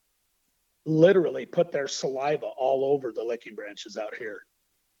 They literally put their saliva all over the licking branches out here.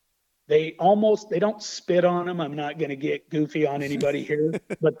 They don't spit on them. I'm not going to get goofy on anybody here,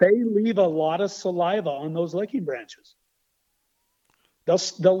 but they leave a lot of saliva on those licking branches.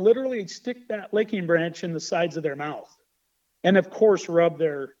 They'll literally stick that licking branch in the sides of their mouth, and of course rub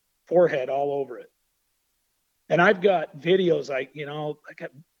their forehead all over it. And I've got videos, I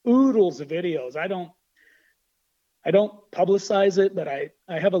got oodles of videos. I don't publicize it, but I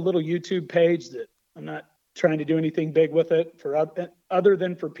have a little YouTube page that I'm not trying to do anything big with it other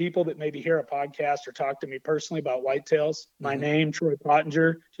than for people that maybe hear a podcast or talk to me personally about whitetails. My name, Troy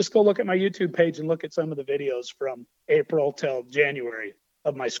Pottinger. Just go look at my YouTube page and look at some of the videos from April till January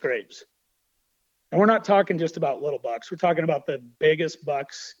of my scrapes. And we're not talking just about little bucks. We're talking about the biggest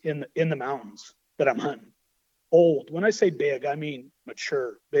bucks in the mountains that I'm hunting. Old. When I say big, I mean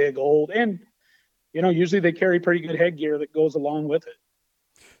mature, big, old, and usually they carry pretty good headgear that goes along with it.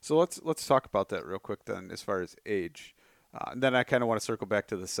 So let's talk about that real quick then, as far as age. And then I kind of want to circle back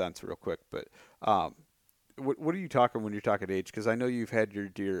to the scents real quick. But what are you talking when you're talking age? Because I know you've had your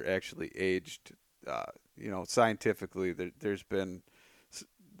deer actually aged. Scientifically, there's been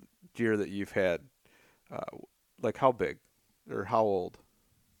deer that you've had. Like how big or how old?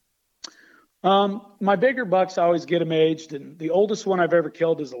 My bigger bucks, I always get them aged, and the oldest one I've ever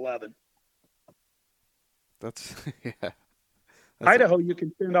killed is 11. That's yeah. Idaho, you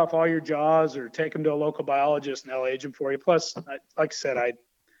can send off all your jaws or take them to a local biologist and they'll age them for you. Plus, like I said,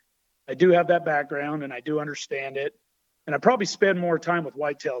 I do have that background and I do understand it. And I probably spend more time with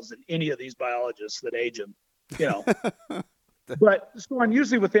whitetails than any of these biologists that age them, But so I'm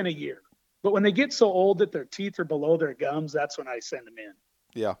usually within a year. But when they get so old that their teeth are below their gums, that's when I send them in.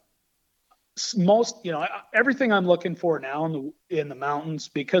 Yeah. Everything I'm looking for now in the mountains,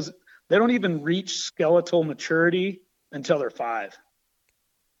 because they don't even reach skeletal maturity until they're 5.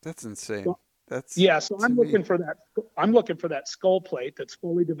 That's insane. So I'm looking for that. I'm looking for that skull plate that's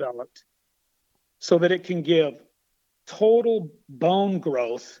fully developed, so that it can give total bone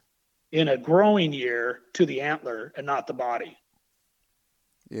growth in a growing year to the antler and not the body.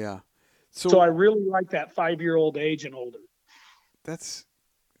 Yeah. So I really like that 5-year-old age and older.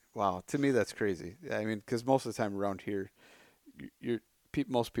 Wow. To me, that's crazy. I mean, because most of the time around here,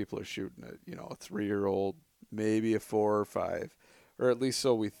 most people are shooting a 3-year-old, maybe a 4 or 5, or at least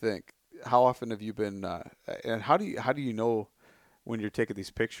so we think. How often have you been? And how do you know when you're taking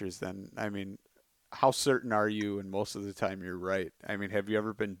these pictures? Then I mean, how certain are you? And most of the time, you're right. I mean, have you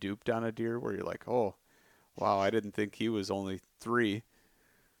ever been duped on a deer where you're like, oh, wow, I didn't think he was only 3?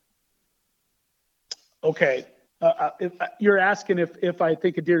 Okay. If you're asking if I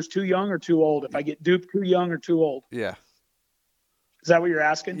think a deer's too young or too old, if I get duped too young or too old. Yeah. Is that what you're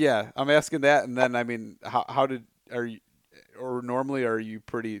asking? Yeah, I'm asking that. And then, I mean, normally are you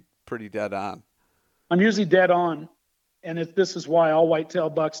pretty dead on? I'm usually dead on. And this is why all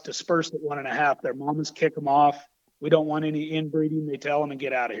whitetail bucks disperse at 1.5. Their mamas kick them off. We don't want any inbreeding. They tell them and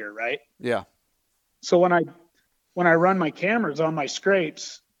get out of here, right? Yeah. So when I run my cameras on my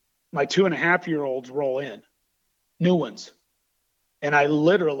scrapes, my 2.5-year-olds roll in, new ones. And I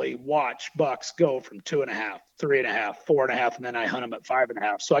literally watch bucks go from 2.5, 3.5, 4.5, and then I hunt them at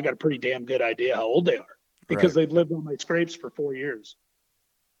 5.5. So I got a pretty damn good idea how old they are because they've lived on my scrapes for 4 years.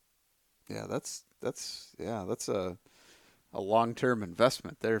 Yeah, that's a long-term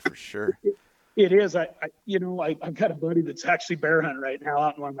investment there for sure. It is. I've got a buddy that's actually bear hunting right now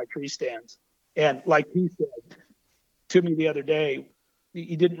out in one of my tree stands. And like he said to me the other day,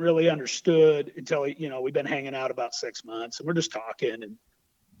 he didn't really understood until we've been hanging out about 6 months and we're just talking. And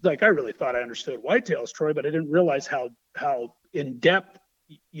like, I really thought I understood whitetails, Troy, but I didn't realize how in depth,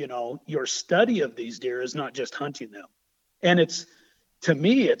 your study of these deer is not just hunting them. And that's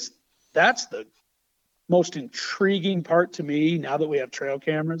the most intriguing part to me now that we have trail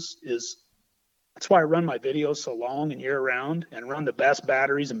cameras. That's why I run my videos so long and year round and run the best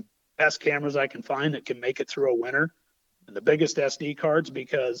batteries and best cameras I can find that can make it through a winter and the biggest SD cards,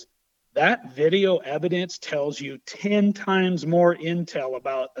 because that video evidence tells you 10 times more intel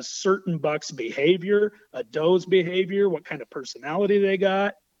about a certain buck's behavior, a doe's behavior, what kind of personality they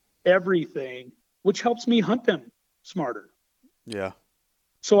got, everything, which helps me hunt them smarter. Yeah.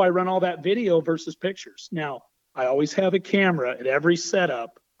 So I run all that video versus pictures. Now, I always have a camera at every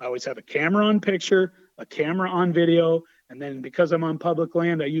setup. I always have a camera on picture, a camera on video, and then because I'm on public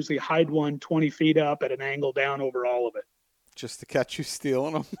land, I usually hide one 20 feet up at an angle down over all of it. Just to catch you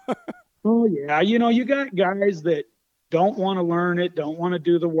stealing them. Oh, yeah. You got guys that don't want to learn it, don't want to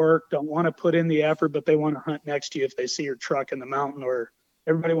do the work, don't want to put in the effort, but they want to hunt next to you if they see your truck in the mountain, or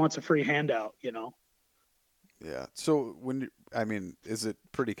everybody wants a free handout, Yeah. So is it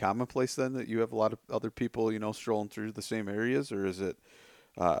pretty commonplace then that you have a lot of other people, strolling through the same areas, or is it?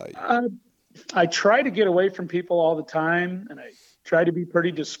 I try to get away from people all the time, and I try to be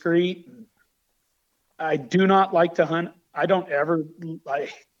pretty discreet. I do not like to hunt. I don't ever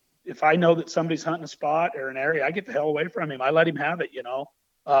if I know that somebody's hunting a spot or an area, I get the hell away from him. I let him have it,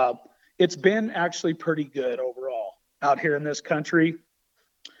 It's been actually pretty good overall out here in this country.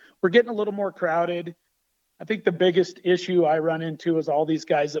 We're getting a little more crowded. I think the biggest issue I run into is all these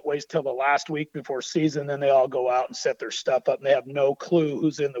guys that wait till the last week before season, then they all go out and set their stuff up and they have no clue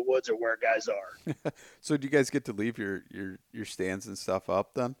who's in the woods or where guys are. So do you guys get to leave your stands and stuff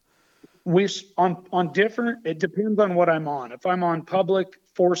up then? It depends on what I'm on. If I'm on public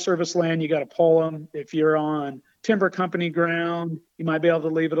Forest Service land, you got to pull them. If you're on timber company ground, you might be able to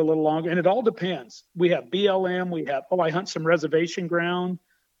leave it a little longer. And it all depends. We have BLM. I hunt some reservation ground.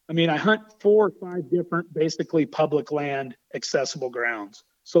 I hunt 4 or 5 different, basically public land accessible grounds.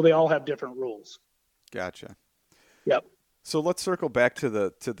 So they all have different rules. Gotcha. Yep. So let's circle back to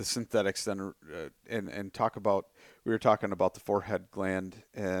the synthetics then, and talk about, we were talking about the forehead gland.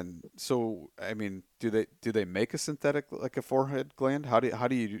 And so, do they make a synthetic like a forehead gland? How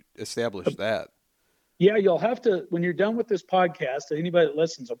do you establish that? Yeah, you'll have to, when you're done with this podcast, anybody that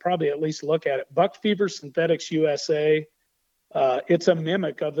listens will probably at least look at it. Buck Fever Synthetics USA. It's a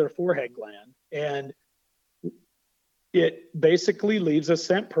mimic of their forehead gland, and it basically leaves a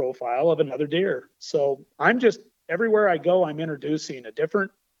scent profile of another deer. So everywhere I go, I'm introducing a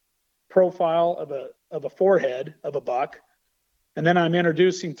different profile of a forehead of a buck, and then I'm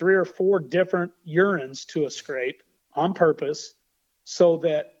introducing 3 or 4 different urines to a scrape on purpose, so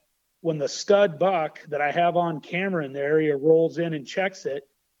that when the stud buck that I have on camera in the area rolls in and checks it,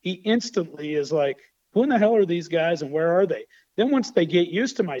 he instantly is like, who in the hell are these guys and where are they? Then once they get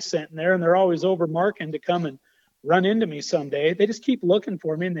used to my scent in there and they're always over marking to come and run into me someday, they just keep looking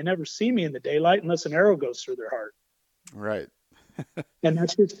for me and they never see me in the daylight unless an arrow goes through their heart. Right. And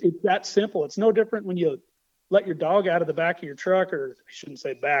it's that simple. It's no different when you let your dog out of the back of your truck, or I shouldn't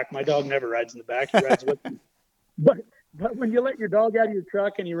say back. My dog never rides in the back. He rides with me. But when you let your dog out of your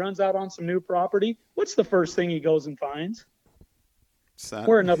truck and he runs out on some new property, what's the first thing he goes and finds? Scent.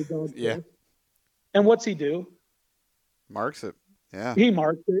 Where another dog Yeah. goes. And what's he do? Marks it. Yeah. He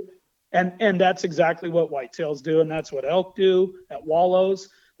marks it. And that's exactly what whitetails do, and that's what elk do at wallows.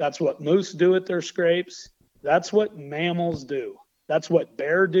 That's what moose do at their scrapes. That's what mammals do. That's what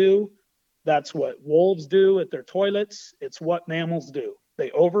bear do. That's what wolves do at their toilets. It's what mammals do.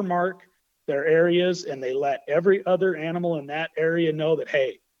 They overmark their areas and they let every other animal in that area know that,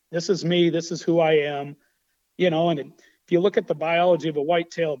 hey, this is me, this is who I am. And if you look at the biology of a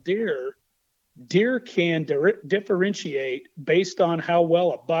white-tailed deer can differentiate based on how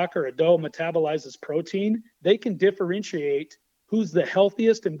well a buck or a doe metabolizes protein. They can differentiate who's the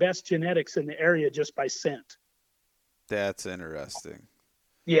healthiest and best genetics in the area just by scent. That's interesting.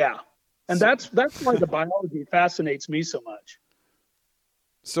 Yeah. And that's why the biology fascinates me so much.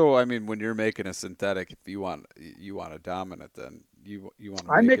 So, I mean, when you're making a synthetic, if you want a dominant, then you want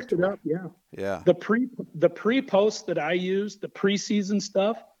to I make mixed it it up, yeah. Yeah. The pre-post that I use, the preseason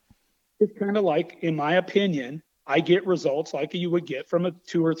stuff, is kind of like, in my opinion, I get results like you would get from a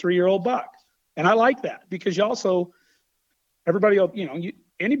 2 or 3 year old buck, and I like that because anybody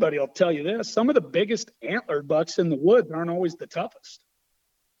will tell you this: some of the biggest antlered bucks in the woods aren't always the toughest.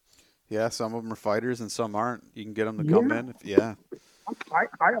 Yeah, some of them are fighters and some aren't. You can get them to come in.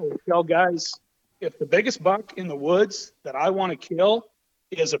 I always tell guys, if the biggest buck in the woods that I want to kill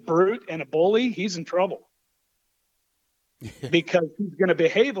is a brute and a bully, he's in trouble. Because he's going to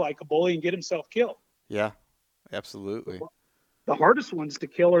behave like a bully and get himself killed. Yeah, absolutely. The hardest ones to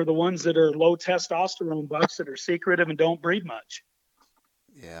kill are the ones that are low testosterone bucks that are secretive and don't breed much.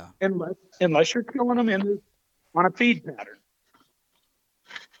 Yeah. Unless you're killing them on a feed pattern.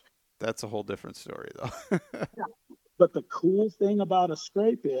 That's a whole different story, though. Yeah. But the cool thing about a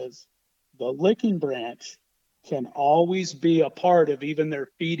scrape is the licking branch can always be a part of even their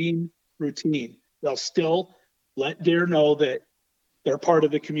feeding routine. They'll still let deer know that they're part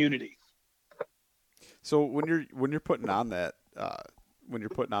of the community. So when you're putting on that, when you're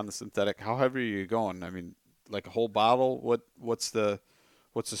putting on the synthetic, how heavy are you going? I mean, like a whole bottle? What's the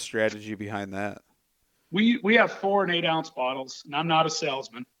strategy behind that? We have 4 and 8 ounce bottles, and I'm not a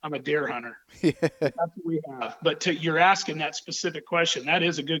salesman. I'm a deer hunter. Yeah. That's what we have. But you're asking that specific question. That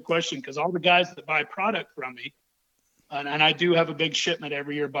is a good question because all the guys that buy product from me, and I do have a big shipment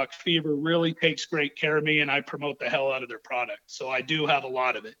every year. Buck Fever really takes great care of me, and I promote the hell out of their product. So I do have a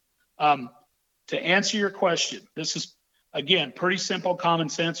lot of it. To answer your question, this is, again, pretty simple common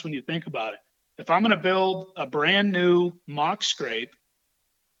sense when you think about it. If I'm going to build a brand new mock scrape,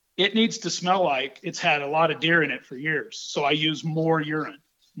 it needs to smell like it's had a lot of deer in it for years. So I use more urine,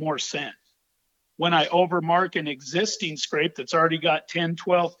 more scent. When I overmark an existing scrape that's already got 10,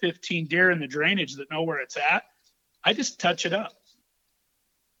 12, 15 deer in the drainage that know where it's at, I just touch it up.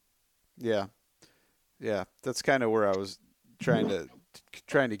 Yeah. Yeah. That's kind of where I was trying to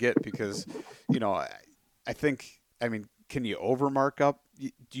get because, I think, can you overmark up?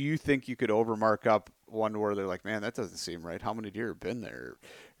 Do you think you could overmark up one where they're like, man, that doesn't seem right. How many deer have been there?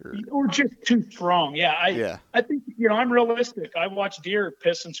 Or just too strong. Yeah. I think, I'm realistic. I watch deer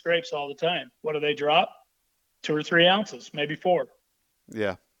piss and scrapes all the time. What do they drop? 2 or 3 ounces, maybe 4.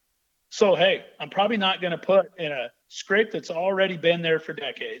 Yeah. So, hey, I'm probably not going to put in a scrape that's already been there for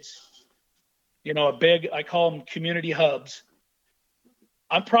decades. I call them community hubs.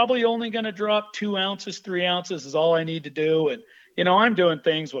 I'm probably only going to drop 2 ounces, 3 ounces is all I need to do. And, I'm doing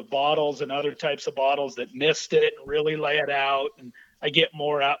things with bottles and other types of bottles that mist it and really lay it out. And I get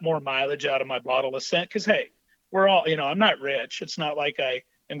more mileage out of my bottle of scent. Cause hey, we're all, I'm not rich. It's not like I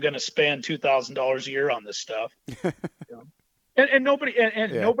am going to spend $2,000 a year on this stuff. And nobody,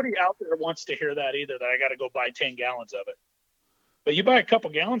 nobody out there wants to hear that either, that I got to go buy 10 gallons of it. But you buy a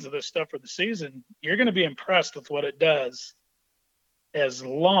couple gallons of this stuff for the season, you're going to be impressed with what it does as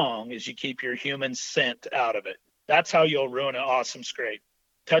long as you keep your human scent out of it. That's how you'll ruin an awesome scrape.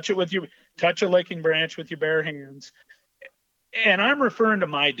 Touch a licking branch with your bare hands. And I'm referring to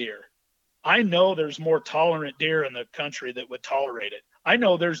my deer. I know there's more tolerant deer in the country that would tolerate it. I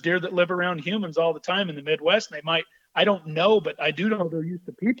know there's deer that live around humans all the time in the Midwest, and they might, I don't know, but I do know they're used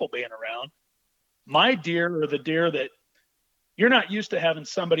to people being around. My deer are the deer that you're not used to having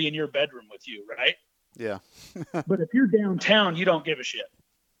somebody in your bedroom with you, right? Yeah. But if you're downtown, you don't give a shit.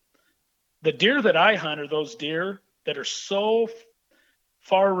 The deer that I hunt are those deer that are so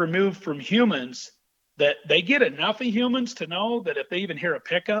far removed from humans that they get enough of humans to know that if they even hear a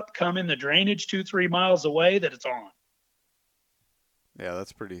pickup come in the drainage 2-3 miles away, that it's on. Yeah,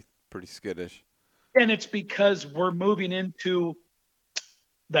 that's pretty skittish. And it's because we're moving into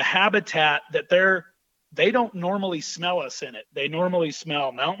the habitat that they don't normally smell us in it. They normally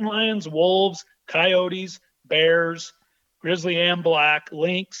smell mountain lions, wolves, coyotes, bears, grizzly and black,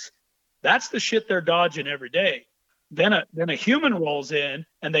 lynx. That's the shit they're dodging every day. Then a human rolls in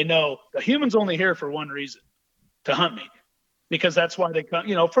and they know the human's only here for one reason, to hunt me, because that's why they come,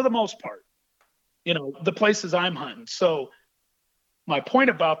 for the most part, the places I'm hunting. So my point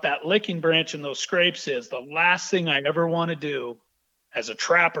about that licking branch and those scrapes is the last thing I ever want to do as a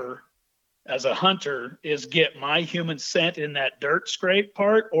trapper, as a hunter, is get my human scent in that dirt scrape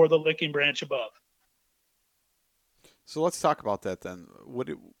part or the licking branch above. So let's talk about that then.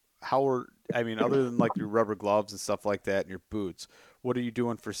 Other than like your rubber gloves and stuff like that and your boots, what are you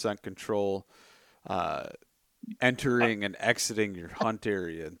doing for scent control, entering and exiting your hunt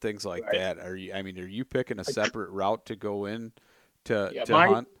area and things like that? Are you picking a separate route to go in to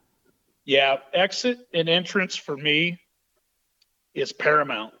hunt? Yeah, exit and entrance for me is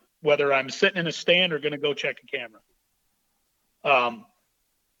paramount, whether I'm sitting in a stand or going to go check a camera.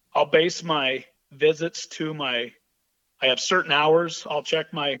 I'll base my visits to I have certain hours. I'll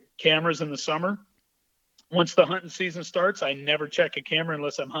check my cameras in the summer. Once the hunting season starts, I never check a camera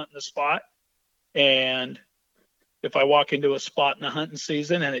unless I'm hunting a spot. And if I walk into a spot in the hunting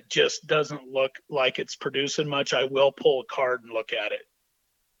season and it just doesn't look like it's producing much, I will pull a card and look at it.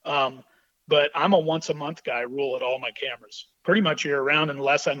 But I'm a once a month guy, rule at all my cameras, pretty much year round,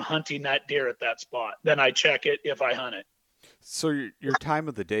 unless I'm hunting that deer at that spot. Then I check it if I hunt it. So your time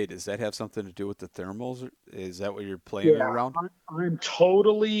of the day, does that have something to do with the thermals? Is that what you're playing around? I'm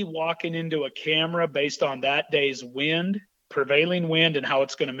totally walking into a camera based on that day's wind, prevailing wind, and how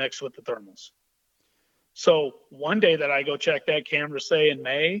it's going to mix with the thermals. So one day that I go check that camera, say in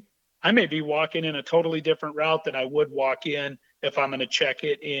May, I may be walking in a totally different route than I would walk in if I'm going to check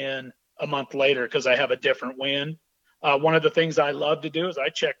it in a month later because I have a different wind. One of the things I love to do is I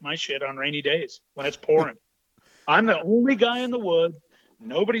check my shit on rainy days when it's pouring. I'm the only guy in the woods.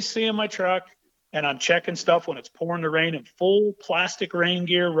 Nobody's seeing my truck, and I'm checking stuff when it's pouring the rain in full plastic rain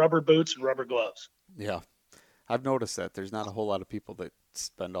gear, rubber boots, and rubber gloves. Yeah, I've noticed that there's not a whole lot of people that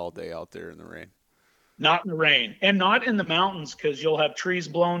spend all day out there in the rain. Not in the rain, and not in the mountains because you'll have trees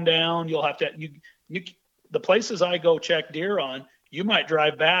blown down. You'll have to the places I go check deer on, you might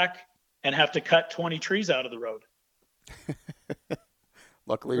drive back and have to cut 20 trees out of the road.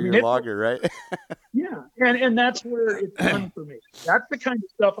 Luckily, you're a logger, right? Yeah, and that's where it's fun for me. That's the kind of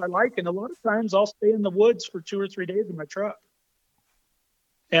stuff I like, and a lot of times I'll stay in the woods for 2 or 3 days in my truck.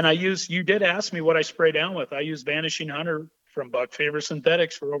 And you did ask me what I spray down with. I use Vanishing Hunter from Buck Favor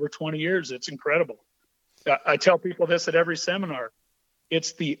Synthetics for over 20 years. It's incredible. I tell people this at every seminar.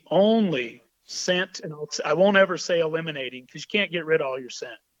 It's the only scent, and I won't ever say eliminating because you can't get rid of all your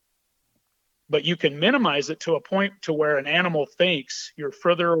scent. But you can minimize it to a point to where an animal thinks you're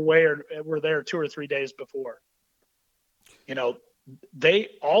further away or were there 2 or 3 days before. You know,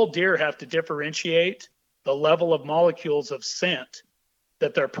 all deer have to differentiate the level of molecules of scent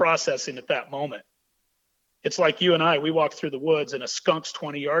that they're processing at that moment. It's like you and I, we walk through the woods and a skunk's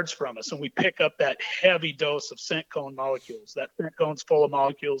 20 yards from us and we pick up that heavy dose of scent cone molecules. That scent cone's full of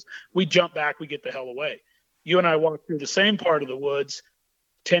molecules. We jump back, we get the hell away. You and I walk through the same part of the woods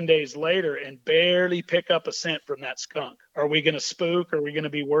 10 days later and barely pick up a scent from that skunk. Are we going to spook? Are we going to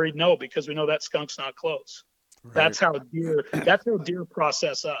be worried? No, because we know that skunk's not close. Right. That's how deer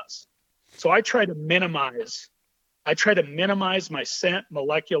process us. So I try to minimize my scent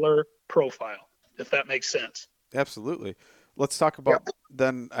molecular profile, if that makes sense. Absolutely. Let's talk about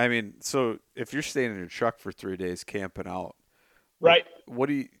then. I mean, so if you're staying in your truck for 3 days camping out, right? What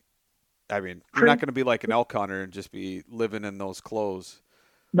do you, I mean, you're not going to be like an elk hunter and just be living in those clothes.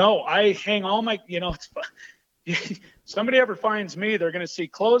 No, I hang all my, it's fun. Somebody ever finds me, they're going to see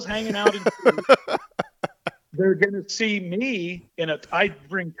clothes hanging out. They're going to see me I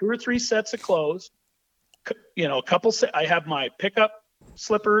bring 2 or 3 sets of clothes, a couple, I have my pickup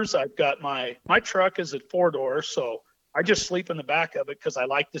slippers. I've got my truck is a 4-door. So I just sleep in the back of it because I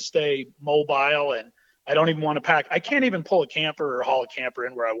like to stay mobile and I don't even want to pack. I can't even pull a camper or haul a camper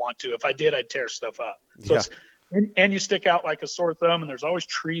in where I want to. If I did, I'd tear stuff up. So and you stick out like a sore thumb and there's always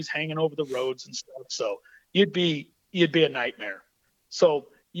trees hanging over the roads and stuff. So you'd be a nightmare. So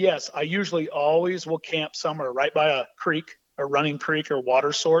yes, I usually always will camp somewhere right by a creek, a running creek or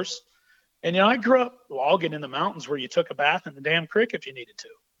water source. And, I grew up logging in the mountains where you took a bath in the damn creek if you needed to.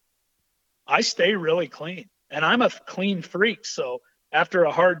 I stay really clean and I'm a clean freak. So after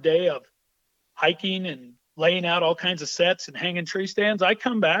a hard day of hiking and laying out all kinds of sets and hanging tree stands, I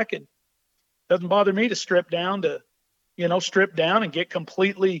come back and it doesn't bother me to strip down and get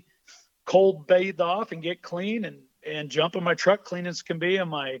completely cold bathed off and get clean and jump in my truck clean as can be in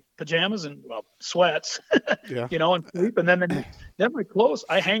my pajamas and sweats, and sleep. And then my clothes,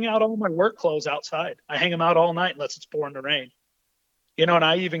 I hang out all my work clothes outside. I hang them out all night unless it's pouring the rain, and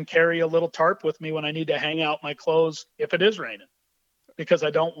I even carry a little tarp with me when I need to hang out my clothes if it is raining, because I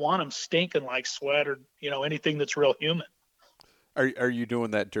don't want them stinking like sweat or, anything that's real humid. Are you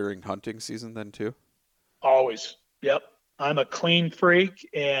doing that during hunting season then too? Always. Yep. I'm a clean freak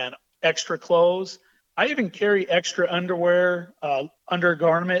and extra clothes. I even carry extra underwear,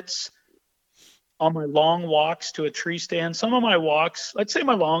 undergarments on my long walks to a tree stand. Some of my walks, I'd say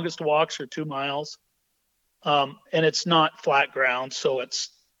my longest walks are 2 miles. And it's not flat ground. So it's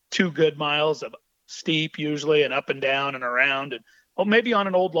 2 good miles of steep usually and up and down and around and maybe on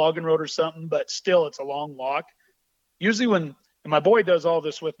an old logging road or something, but still it's a long walk. Usually and my boy does all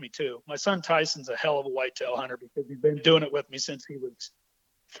this with me too. My son Tyson's a hell of a whitetail hunter because he's been doing it with me since he was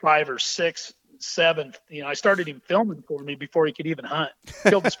 5 or 6, 7. I started him filming for me before he could even hunt.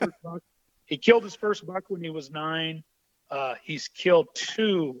 Killed his first buck. He killed his first buck when he was 9. He's killed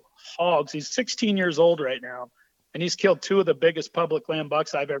 2 hogs. He's 16 years old right now, and he's killed 2 of the biggest public land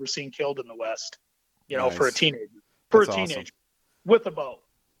bucks I've ever seen killed in the West. Nice. For a teenager. That's awesome. With a bow.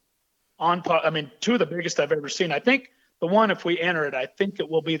 2 of the biggest I've ever seen. I think the one, if we enter it, I think it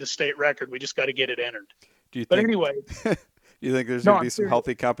will be the state record. We just got to get it entered. Anyway, do you think there's going to be some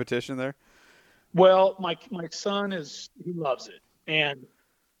healthy competition there? Well, my son he loves it, and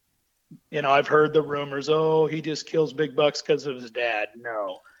I've heard the rumors. Oh, he just kills big bucks because of his dad.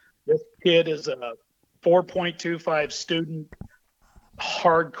 No, this kid is a 4.25 student,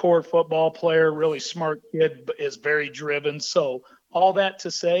 hardcore football player, really smart kid, but is very driven. So all that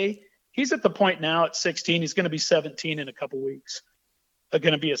to say, he's at the point now at 16. He's going to be 17 in a couple weeks.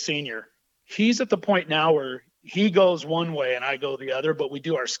 Going to be a senior. He's at the point now where he goes one way and I go the other, but we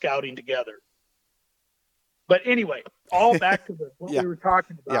do our scouting together. But anyway, all back to what we were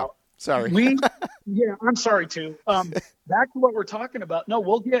talking about. Yeah. Sorry. I'm sorry too. Back to what we're talking about. No,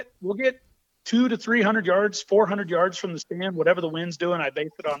 we'll get 200 to 300 yards, 400 yards from the stand, whatever the wind's doing. I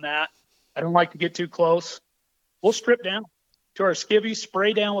base it on that. I don't like to get too close. We'll strip down to our skivvies,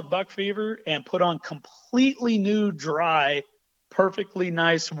 spray down with buck fever, and put on completely new, dry, perfectly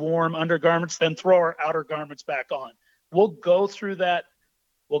nice, warm undergarments, then throw our outer garments back on. We'll go through that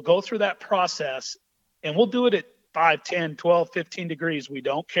process, and we'll do it at 5, 10, 12, 15 degrees. We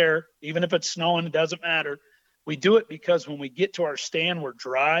don't care. Even if it's snowing, it doesn't matter. We do it because when we get to our stand, we're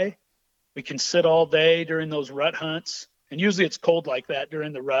dry. We can sit all day during those rut hunts. And usually it's cold like that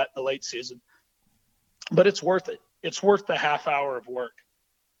during the rut, the late season. But it's worth it. It's worth the half hour of work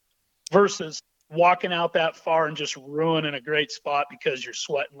versus walking out that far and just ruining a great spot because you're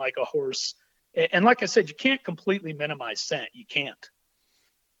sweating like a horse. And like I said, you can't completely minimize scent. You can't.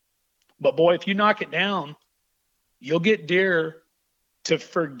 But boy, if you knock it down, you'll get deer to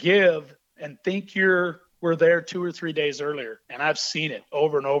forgive and think we're there 2 or 3 days earlier. And I've seen it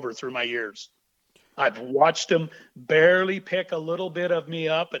over and over through my years. I've watched them barely pick a little bit of me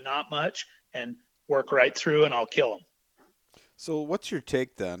up and not much and work right through, and I'll kill them. So what's your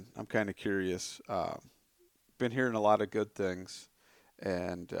take then? I'm kind of curious. Been hearing a lot of good things,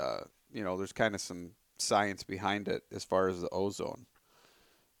 and there's kind of some science behind it as far as the ozone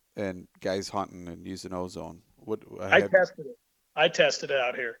and guys hunting and using ozone. I tested it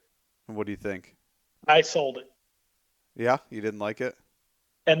out here. And what do you think? I sold it. Yeah, you didn't like it?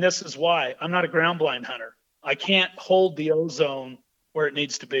 And this is why. I'm not a ground blind hunter. I can't hold the ozone where it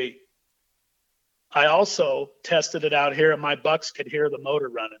needs to be. I also tested it out here, and my bucks could hear the motor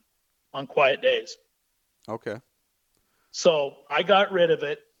running on quiet days. Okay. So I got rid of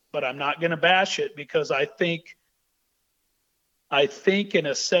it, but I'm not going to bash it because I think in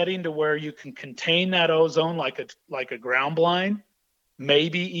a setting to where you can contain that ozone like a ground blind,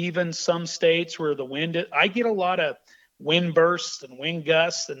 maybe even some states where the wind – I get a lot of wind bursts and wind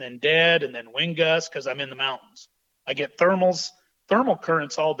gusts and then dead and then wind gusts because I'm in the mountains. I get thermal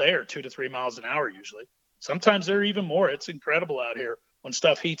currents all day are 2 to 3 miles an hour usually. Sometimes they're even more. It's incredible out here when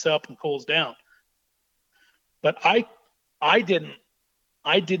stuff heats up and cools down. But I didn't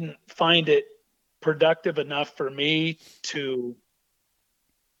find it productive enough for me to,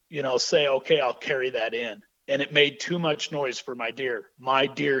 say, okay, I'll carry that in. And it made too much noise for my deer. My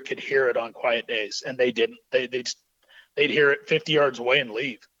deer could hear it on quiet days, and they didn't. They'd hear it 50 yards away and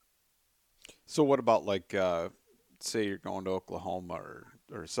leave. So what about say you're going to Oklahoma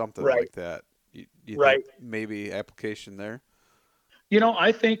or something right. like that? You right. think maybe application there?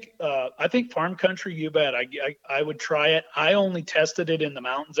 I think farm country, you bet. I would try it. I only tested it in the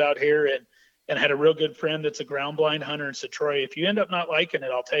mountains out here and had a real good friend that's a ground blind hunter and said, Troy, if you end up not liking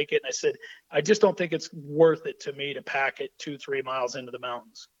it, I'll take it. And I said, I just don't think it's worth it to me to pack it 2-3 miles into the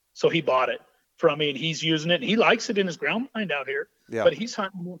mountains. So he bought it from me and he's using it. And he likes it in his ground blind out here, but he's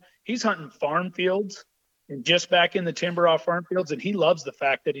hunting farm fields and just back in the timber off farm fields. And he loves the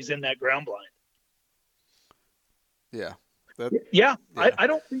fact that he's in that ground blind. Yeah. I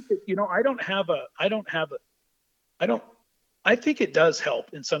don't think that, I think it does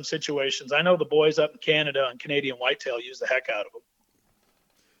help in some situations. I know the boys up in Canada and Canadian whitetail use the heck out of them.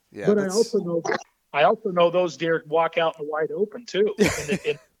 Yeah, but I also know those deer walk out in the wide open too,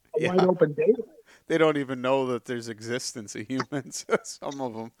 in wide open daylight. They don't even know that there's existence of humans. Some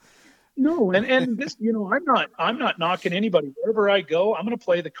of them. No, and this, I'm not knocking anybody. Wherever I go, I'm going to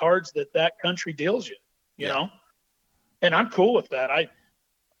play the cards that country deals you. You know. And I'm cool with that.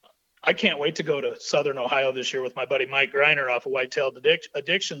 I can't wait to go to Southern Ohio this year with my buddy Mike Greiner off of Whitetail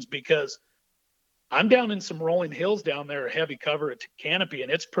Addictions because I'm down in some rolling hills down there, heavy cover at Canopy,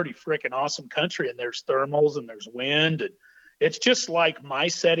 and it's pretty freaking awesome country. And there's thermals and there's wind, and it's just like my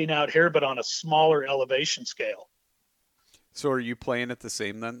setting out here, but on a smaller elevation scale. So are you playing it the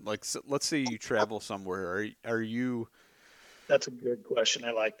same then? Like, so let's say you travel somewhere. Are you? That's a good question.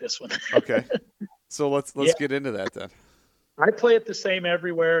 I like this one. Okay. So let's get into that then. I play it the same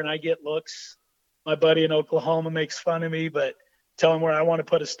everywhere, and I get looks. My buddy in Oklahoma makes fun of me, but tell him where I want to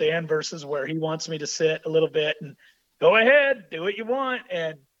put a stand versus where he wants me to sit a little bit, and go ahead, do what you want.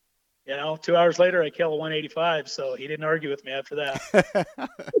 And, 2 hours later, I kill a 185. So he didn't argue with me after that.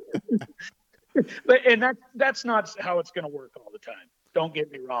 And that's not how it's going to work all the time. Don't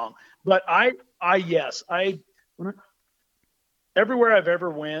get me wrong. But everywhere I've ever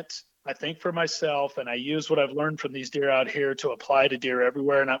went, I think for myself, and I use what I've learned from these deer out here to apply to deer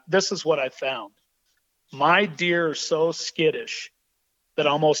everywhere. And this is what I found. My deer are so skittish that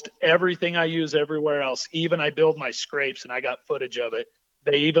almost everything I use everywhere else, even I build my scrapes, and I got footage of it.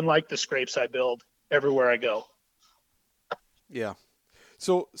 They even like the scrapes I build everywhere I go. Yeah.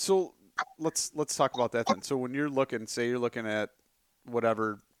 So let's talk about that then. So when you're looking, say you're looking at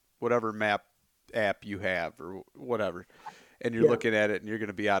whatever map app you have or whatever, and you're looking at it and you're going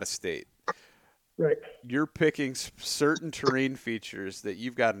to be out of state. Right. You're picking certain terrain features that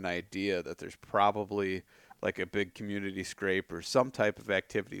you've got an idea that there's probably like a big community scrape or some type of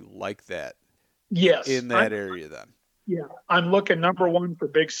activity like that. Yes. In that area then. Yeah. I'm looking, number one, for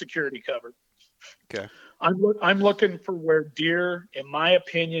big security cover. Okay. I'm looking for where deer, in my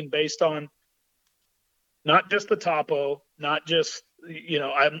opinion, based on not just the topo, not just,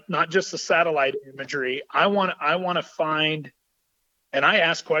 I'm not just the satellite imagery. I want to find, and I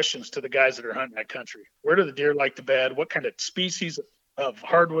ask questions to the guys that are hunting that country. Where do the deer like to bed? What kind of species of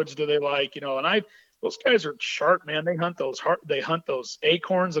hardwoods do they like? And those guys are sharp, man. They hunt those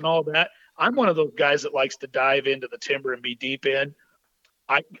acorns and all that. I'm one of those guys that likes to dive into the timber and be deep in.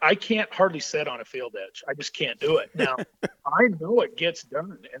 I can't hardly sit on a field edge. I just can't do it. Now, I know it gets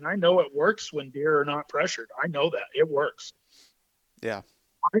done, and I know it works when deer are not pressured. I know that. It works. Yeah.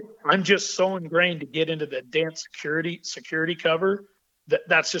 I'm just so ingrained to get into the dense security cover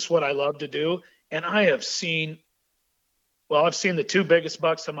that's just what I love to do. And I've seen the two biggest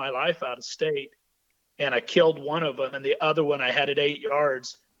bucks of my life out of state, and I killed one of them, and the other one I had at 8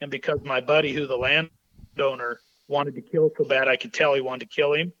 yards. And because my buddy, who the landowner, wanted to kill so bad, I could tell he wanted to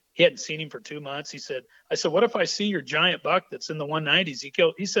kill him. He hadn't seen him for 2 months. I said, what if I see your giant buck that's in the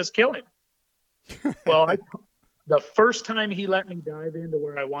 190s? He says, kill him. Well, the first time he let me dive into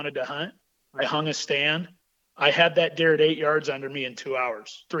where I wanted to hunt, I hung a stand. I had that deer at 8 yards under me in 3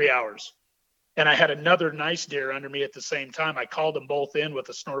 hours. And I had another nice deer under me at the same time. I called them both in with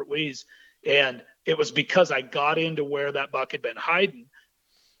a snort wheeze. And it was because I got into where that buck had been hiding.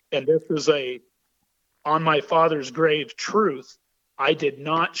 And this is on my father's grave truth. I did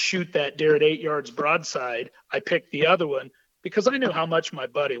not shoot that deer at 8 yards broadside. I picked the other one because I knew how much my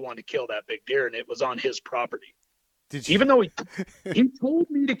buddy wanted to kill that big deer, and it was on his property. Even though he told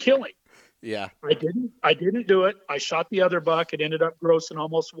me to kill him. Yeah. I didn't do it. I shot the other buck. It ended up grossing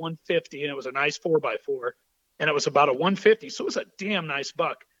almost 150, and it was a nice 4x4, and it was about a 150. So it was a damn nice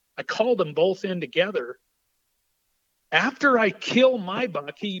buck. I called them both in together. After I kill my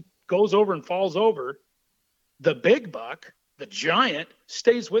buck, he goes over and falls over. The big buck, the giant,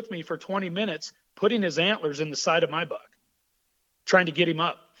 stays with me for 20 minutes, putting his antlers in the side of my buck, trying to get him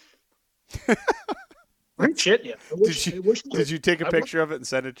up. I'm shitting you. Did you take a picture of it and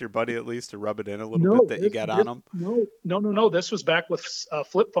send it to your buddy at least to rub it in a little bit that you got on him? No. This was back with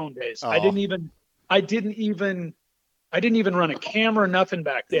flip phone days. Oh. I didn't even run a camera, nothing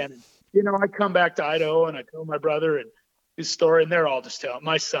back then. I come back to Idaho and I tell my brother and his story, and they're all just telling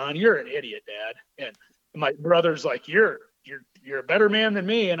my son, "You're an idiot, Dad." And my brother's like, "You're a better man than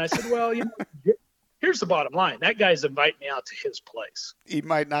me." And I said, "Well, here's the bottom line. That guy's inviting me out to his place. He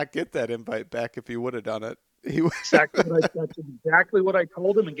might not get that invite back if he would have done it." That's exactly what I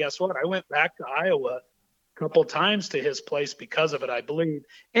told him. And guess what? I went back to Iowa a couple times to his place because of it, I believe.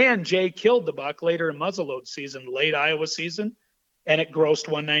 And Jay killed the buck later in muzzleload season, late Iowa season, and it grossed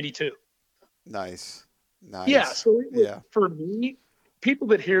 192. Nice. Yeah. So it was, for me, people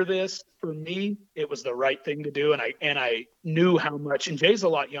that hear this, for me, it was the right thing to do. And I knew how much, and Jay's a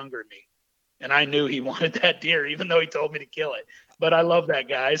lot younger than me. And I knew he wanted that deer, even though he told me to kill it. But I love that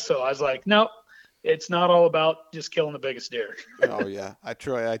guy. So I was like, no, it's not all about just killing the biggest deer. Oh, yeah. I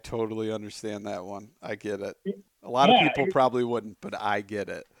totally understand that one. I get it. A lot of people probably wouldn't, but I get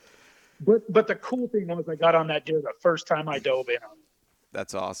it. But the cool thing was I got on that deer the first time I dove in on him.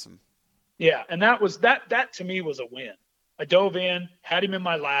 That's awesome. Yeah, and that to me was a win. I dove in, had him in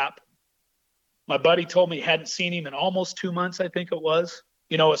my lap. My buddy told me he hadn't seen him in almost 2 months, I think it was,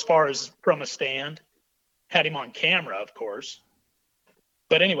 as far as from a stand. Had him on camera, of course.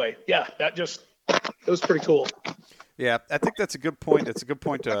 But anyway, yeah, it was pretty cool. Yeah, I think that's a good point. It's a good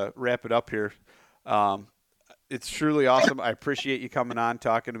point to wrap it up here. It's truly awesome. I appreciate you coming on,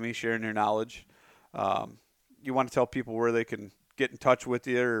 talking to me, sharing your knowledge. You want to tell people where they can get in touch with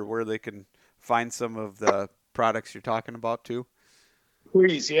you or where they can find some of the products you're talking about too?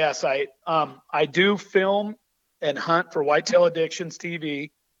 Please, yes. I do film and hunt for Whitetail Addictions TV,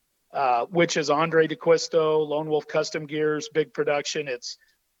 which is Andre DeQuisto, Lone Wolf Custom Gears, big production. It's,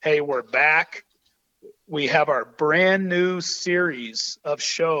 hey, we're back. We have our brand new series of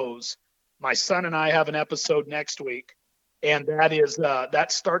shows. My son and I have an episode next week, and that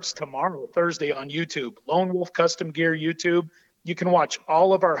starts tomorrow, Thursday, on YouTube. Lone Wolf Custom Gear YouTube. You can watch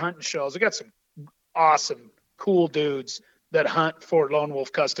all of our hunting shows. We got some awesome, cool dudes that hunt for Lone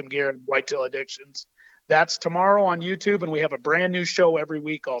Wolf Custom Gear and Whitetail Addictions. That's tomorrow on YouTube, and we have a brand new show every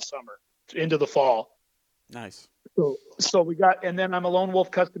week all summer into the fall. Nice. So we got, and then I'm a Lone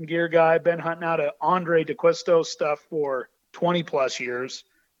Wolf Custom Gear guy. Been hunting out of Andre DeQuisto stuff for 20 plus years.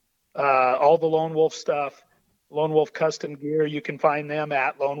 All the Lone Wolf stuff, Lone Wolf Custom Gear. You can find them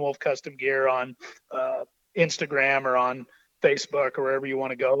at Lone Wolf Custom Gear on Instagram or on Facebook or wherever you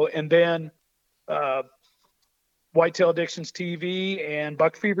want to go. And then Whitetail Addictions TV and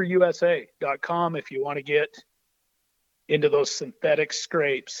buckfeverusa.com if you want to get into those synthetic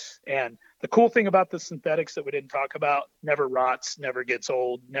scrapes. And the cool thing about the synthetics that we didn't talk about, never rots, never gets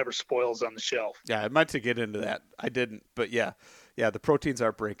old, never spoils on the shelf. Yeah, I meant to get into that. I didn't, but yeah, the proteins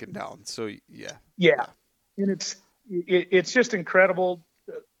are breaking down. So yeah. And it's just incredible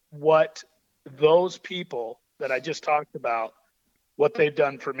what those people that I just talked about, what they've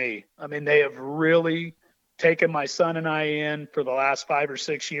done for me. I mean, they have really taken my son and I in for the last 5 or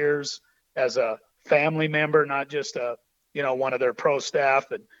 6 years as a family member, not just one of their pro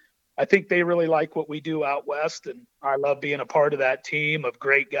staff. And I think they really like what we do out west, and I love being a part of that team of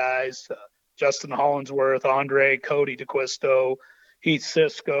great guys. Justin Hollinsworth, Andre, Cody DeQuisto, Heath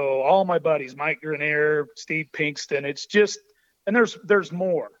Cisco, all my buddies, Mike Grenier, Steve Pinkston. It's just, and there's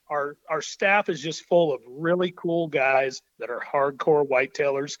more. Our staff is just full of really cool guys that are hardcore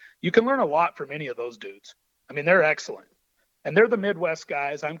whitetailers. You can learn a lot from any of those dudes. I mean, they're excellent. And they're the Midwest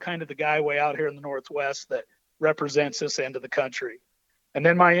guys. I'm kind of the guy way out here in the Northwest that represents this end of the country. And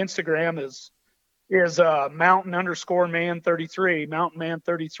then my Instagram is mountain_man33, Mountain Man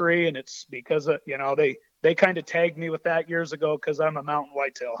 33. And it's because, they kind of tagged me with that years ago because I'm a mountain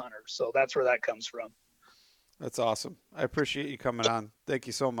whitetail hunter. So that's where that comes from. That's awesome. I appreciate you coming on. Thank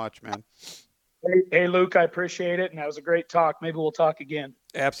you so much, man. Hey, Luke, I appreciate it. And that was a great talk. Maybe we'll talk again.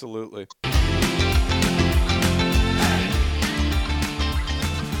 Absolutely.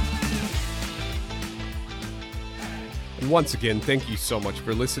 And once again, thank you so much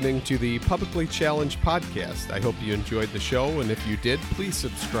for listening to the Publicly Challenged podcast. I hope you enjoyed the show, and if you did, please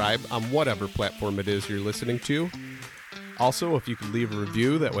subscribe on whatever platform it is you're listening to. Also, if you could leave a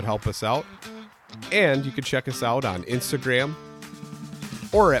review, that would help us out. And you can check us out on Instagram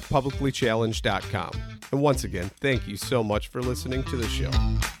or at publiclychallenged.com. And once again, thank you so much for listening to the show.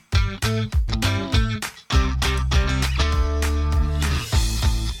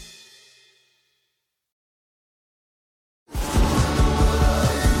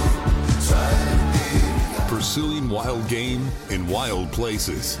 Pursuing wild game in wild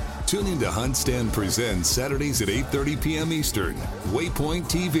places. Tune in to Hunt Stand Presents Saturdays at 8:30 p.m. Eastern. Waypoint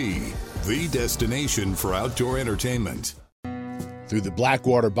TV, the destination for outdoor entertainment. Through the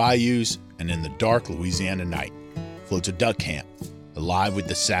Blackwater bayous and in the dark Louisiana night floats a duck camp, alive with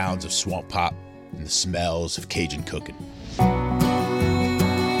the sounds of swamp pop and the smells of Cajun cooking.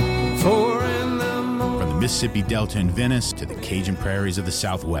 From the Mississippi Delta in Venice to the Cajun prairies of the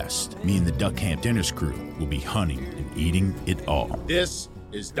Southwest, me and the Duck Camp Dinners crew will be hunting and eating it all. This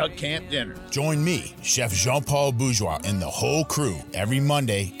is Duck Camp Dinner. Join me, Chef Jean-Paul Bourgeois, and the whole crew every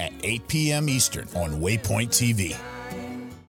Monday at 8 p.m. Eastern on Waypoint TV.